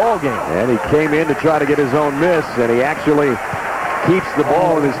in this ball game. And he came in to try to get his own miss, and he actually keeps the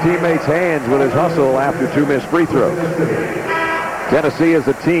ball in his teammates' hands with his hustle after 2 missed free throws. Tennessee as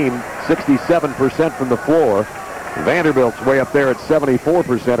a team, 67% from the floor. Vanderbilt's way up there at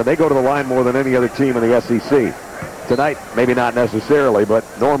 74%, and they go to the line more than any other team in the SEC. Tonight, maybe not necessarily, but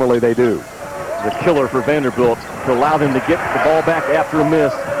normally they do. The killer for Vanderbilt to allow them to get the ball back after a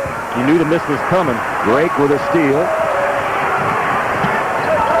miss. You knew the miss was coming. Drake with a steal.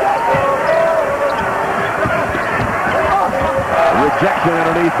 Rejection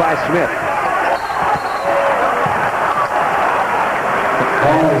underneath by Smith.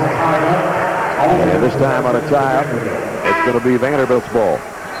 And this time on a tie-up, it's going to be Vanderbilt's ball.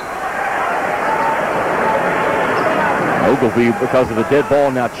 Ogilvie, because of the dead ball,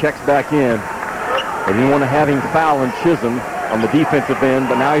 now checks back in. They didn't want to have him foul and Chisholm on the defensive end,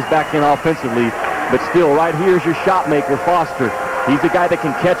 but now he's back in offensively. But still, right here is your shot maker, Foster. He's the guy that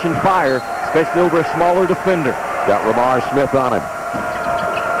can catch and fire, especially over a smaller defender. Got Lamar Smith on him.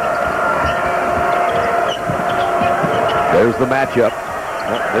 There's the matchup.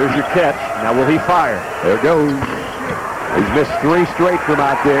 There's your catch. Now will he fire? There goes. He's missed 3 straight from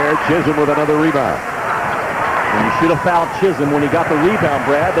out there. Chisholm with another rebound. And you should have fouled Chisholm when he got the rebound,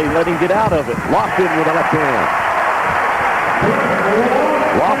 Brad. They let him get out of it. Lofton with a left hand.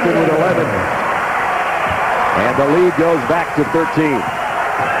 Lofton with 11. And the lead goes back to 13.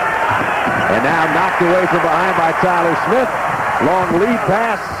 And now knocked away from behind by Tyler Smith. Long lead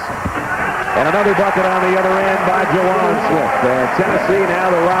pass. And another bucket on the other end by Jawan Smith. And Tennessee, now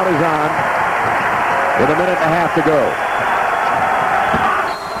the rout is on with 1.5 minutes to go.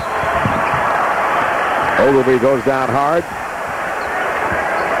 Ogilvie goes down hard.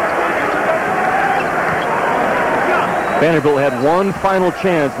 Vanderbilt had one final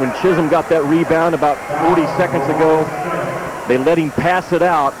chance when Chisholm got that rebound about 40 seconds ago. They let him pass it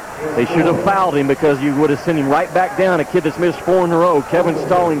out. They should have fouled him because you would have sent him right back down. A kid that's missed 4 in a row. Kevin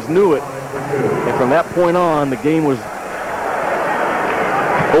Stallings knew it. And from that point on, the game was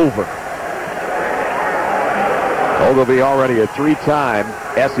over. Ogilvie already a 3-time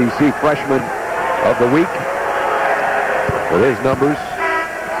SEC Freshman of the Week with his numbers.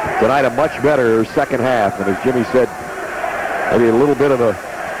 Tonight a much better second half. And as Jimmy said, maybe a little bit of a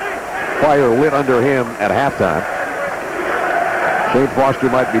fire lit under him at halftime. Shane Foster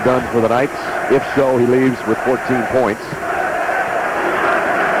might be done for the Knights. If so, he leaves with 14 points.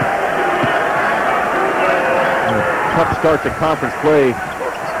 Tough start to conference play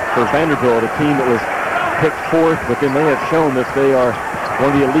for Vanderbilt, a team that was picked 4th, but then they have shown that they are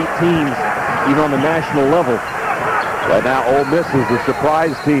one of the elite teams, even on the national level. Right now, Ole Miss is the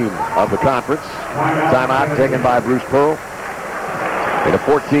surprise team of the conference. Timeout taken by Bruce Pearl. In a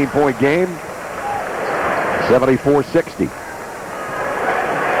 14-point game, 74-60.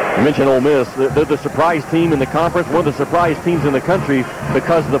 You mentioned Ole Miss. They're the surprise team in the conference, one of the surprise teams in the country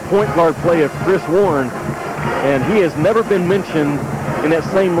because of the point guard play of Chris Warren. And he has never been mentioned in that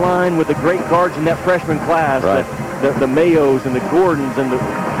same line with the great guards in that freshman class, right. the Mayos and the Gordons and the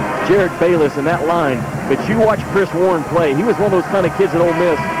Jared Bayless in that line. But you watch Chris Warren play. He was one of those kind of kids at Ole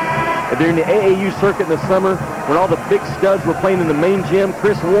Miss. During the AAU circuit in the summer, when all the big studs were playing in the main gym,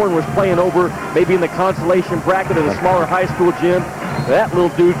 Chris Warren was playing over maybe in the consolation bracket of the smaller high school gym. That little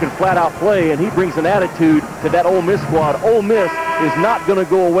dude can flat out play, and he brings an attitude to that Ole Miss squad. Ole Miss is not going to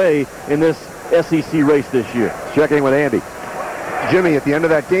go away in this SEC race this year. Checking with Andy. Jimmy, at the end of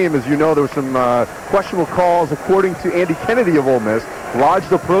that game, as you know, there were some questionable calls, according to Andy Kennedy of Ole Miss.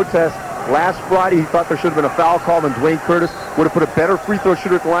 Lodged a protest last Friday. He thought there should have been a foul call, and Dwayne Curtis would have put a better free throw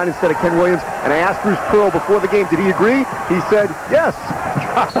shooter at the line instead of Ken Williams. And I asked Bruce Pearl before the game, did he agree? He said yes.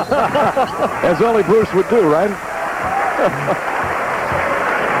 As only Bruce would do, right?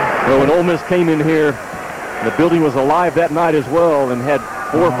 Well, when Ole Miss came in here, the building was alive that night as well and had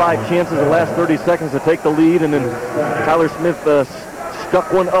 4 or 5 chances in the last 30 seconds to take the lead, and then Tyler Smith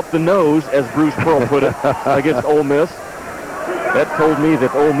stuck one up the nose, as Bruce Pearl put it, against Ole Miss. That told me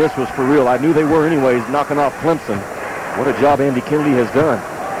that Ole Miss was for real. I knew they were anyways, knocking off Clemson. What a job Andy Kennedy has done.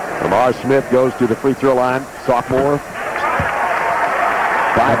 Lamar Smith goes to the free throw line, sophomore. 5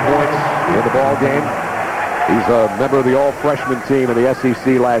 points in the ball game. He's a member of the all-freshman team in the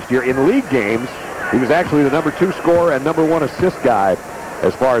SEC last year. In league games, he was actually the number 2 scorer and number 1 assist guy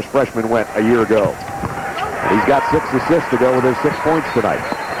as far as freshmen went a year ago. And he's got 6 assists to go with his 6 points tonight.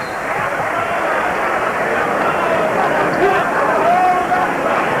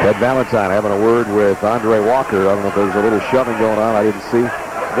 Ted Valentine having a word with Andre Walker. I don't know if there's a little shoving going on. I didn't see.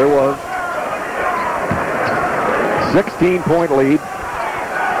 There was. 16-point lead.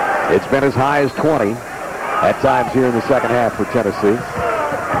 It's been as high as 20 at times here in the second half for Tennessee.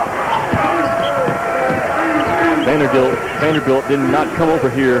 Vanderbilt did not come over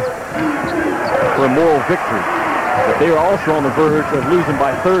here for a moral victory, but they were also on the verge of losing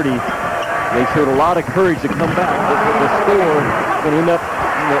by 30. They showed a lot of courage to come back. The score is going to end up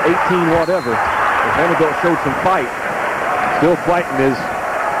 18 whatever. But Vanderbilt showed some fight. Still fighting is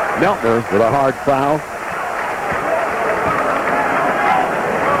Meltner with a hard foul.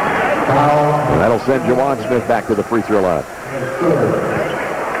 And that'll send Jawan Smith back to the free throw line.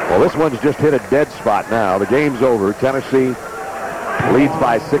 Well, this one's just hit a dead spot now. The game's over. Tennessee leads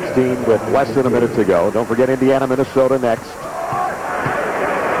by 16 with less than a minute to go. Don't forget Indiana, Minnesota next.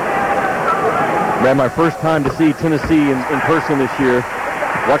 Man, my first time to see Tennessee in person this year.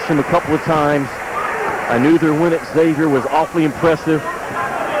 Watched them a couple of times. I knew their win at Xavier was awfully impressive.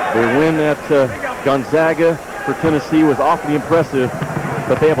 Their win at Gonzaga for Tennessee was awfully impressive.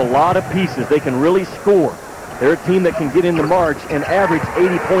 But they have a lot of pieces. They can really score. They're a team that can get into March and average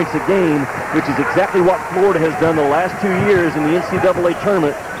 80 points a game, which is exactly what Florida has done the last 2 years in the NCAA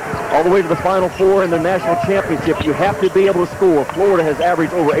tournament, all the way to the Final Four and the national championship. You have to be able to score. Florida has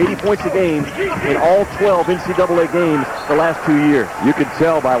averaged over 80 points a game in all 12 NCAA games the last 2 years. You can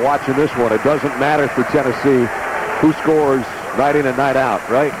tell by watching this one, it doesn't matter for Tennessee who scores night in and night out,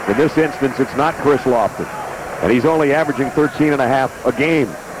 right? In this instance, it's not Chris Lofton, and he's only averaging 13.5 a game.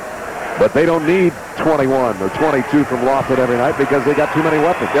 But they don't need 21 or 22 from Lofton every night because they got too many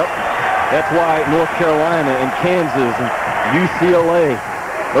weapons. Yep. That's why North Carolina and Kansas and UCLA,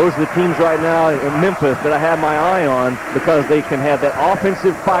 those are the teams right now in Memphis that I have my eye on because they can have that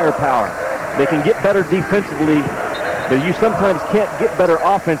offensive firepower. They can get better defensively, but you sometimes can't get better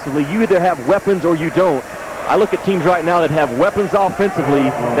offensively. You either have weapons or you don't. I look at teams right now that have weapons offensively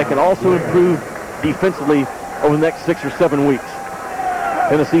that can also improve defensively over the next 6 or 7 weeks.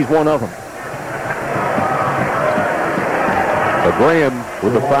 Tennessee's one of them. Graham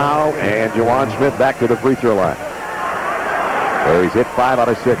with the foul, and Jawan Smith back to the free throw line, where he's hit 5 out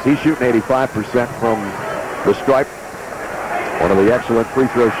of 6. He's shooting 85% from the stripe. One of the excellent free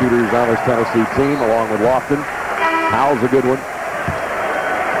throw shooters on this Tennessee team, along with Lofton. Howell's a good one.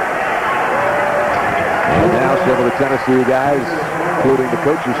 And now some of the Tennessee guys, including the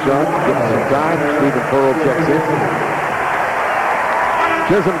coach's son, getting some time. Stephen Pearl checks in.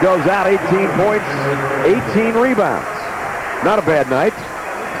 Chisholm goes out, 18 points, 18 rebounds. Not a bad night.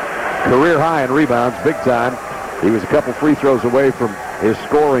 Career high in rebounds, big time. He was a couple free throws away from his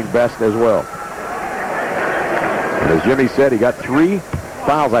scoring best as well. And as Jimmy said, he got 3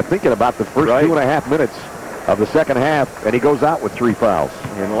 fouls, I think, in about the first 2.5 minutes of the second half, and he goes out with 3 fouls.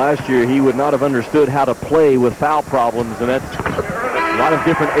 And last year, he would not have understood how to play with foul problems, and that's a lot of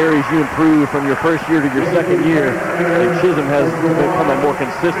different areas you improve from your first year to your second year. And Chisholm has become a more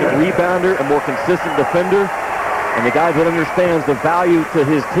consistent rebounder, a more consistent defender, and the guy that understands the value to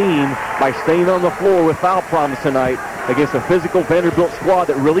his team by staying on the floor with foul problems tonight against a physical Vanderbilt squad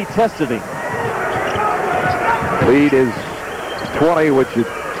that really tested him. Lead is 20, which is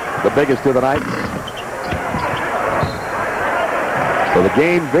the biggest of the night. So the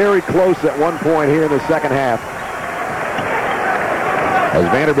game very close at one point here in the second half, as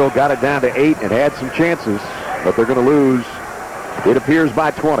Vanderbilt got it down to 8 and had some chances, but they're going to lose, it appears,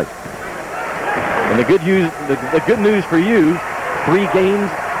 by 20. And the good news for you, 3 games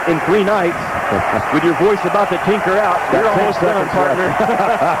in 3 nights, with your voice about to tinker out, you're almost done, partner.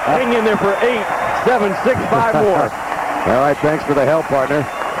 Hang in there for 8, 7, 6, 5 more. All right, thanks for the help, partner.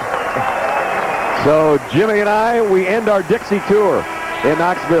 So Jimmy and I, we end our Dixie tour in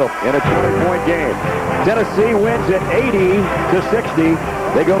Knoxville in a 20-point game. Tennessee wins at 80-60.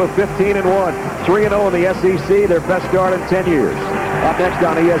 They go to 15-1, 3-0 in the SEC, their best start in 10 years. Up next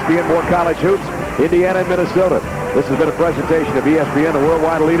on ESPN, more college hoops, Indiana and Minnesota. This has been a presentation of ESPN, the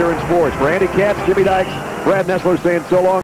worldwide leader in sports. For Andy Katz, Jimmy Dykes, Brad Nessler saying so long.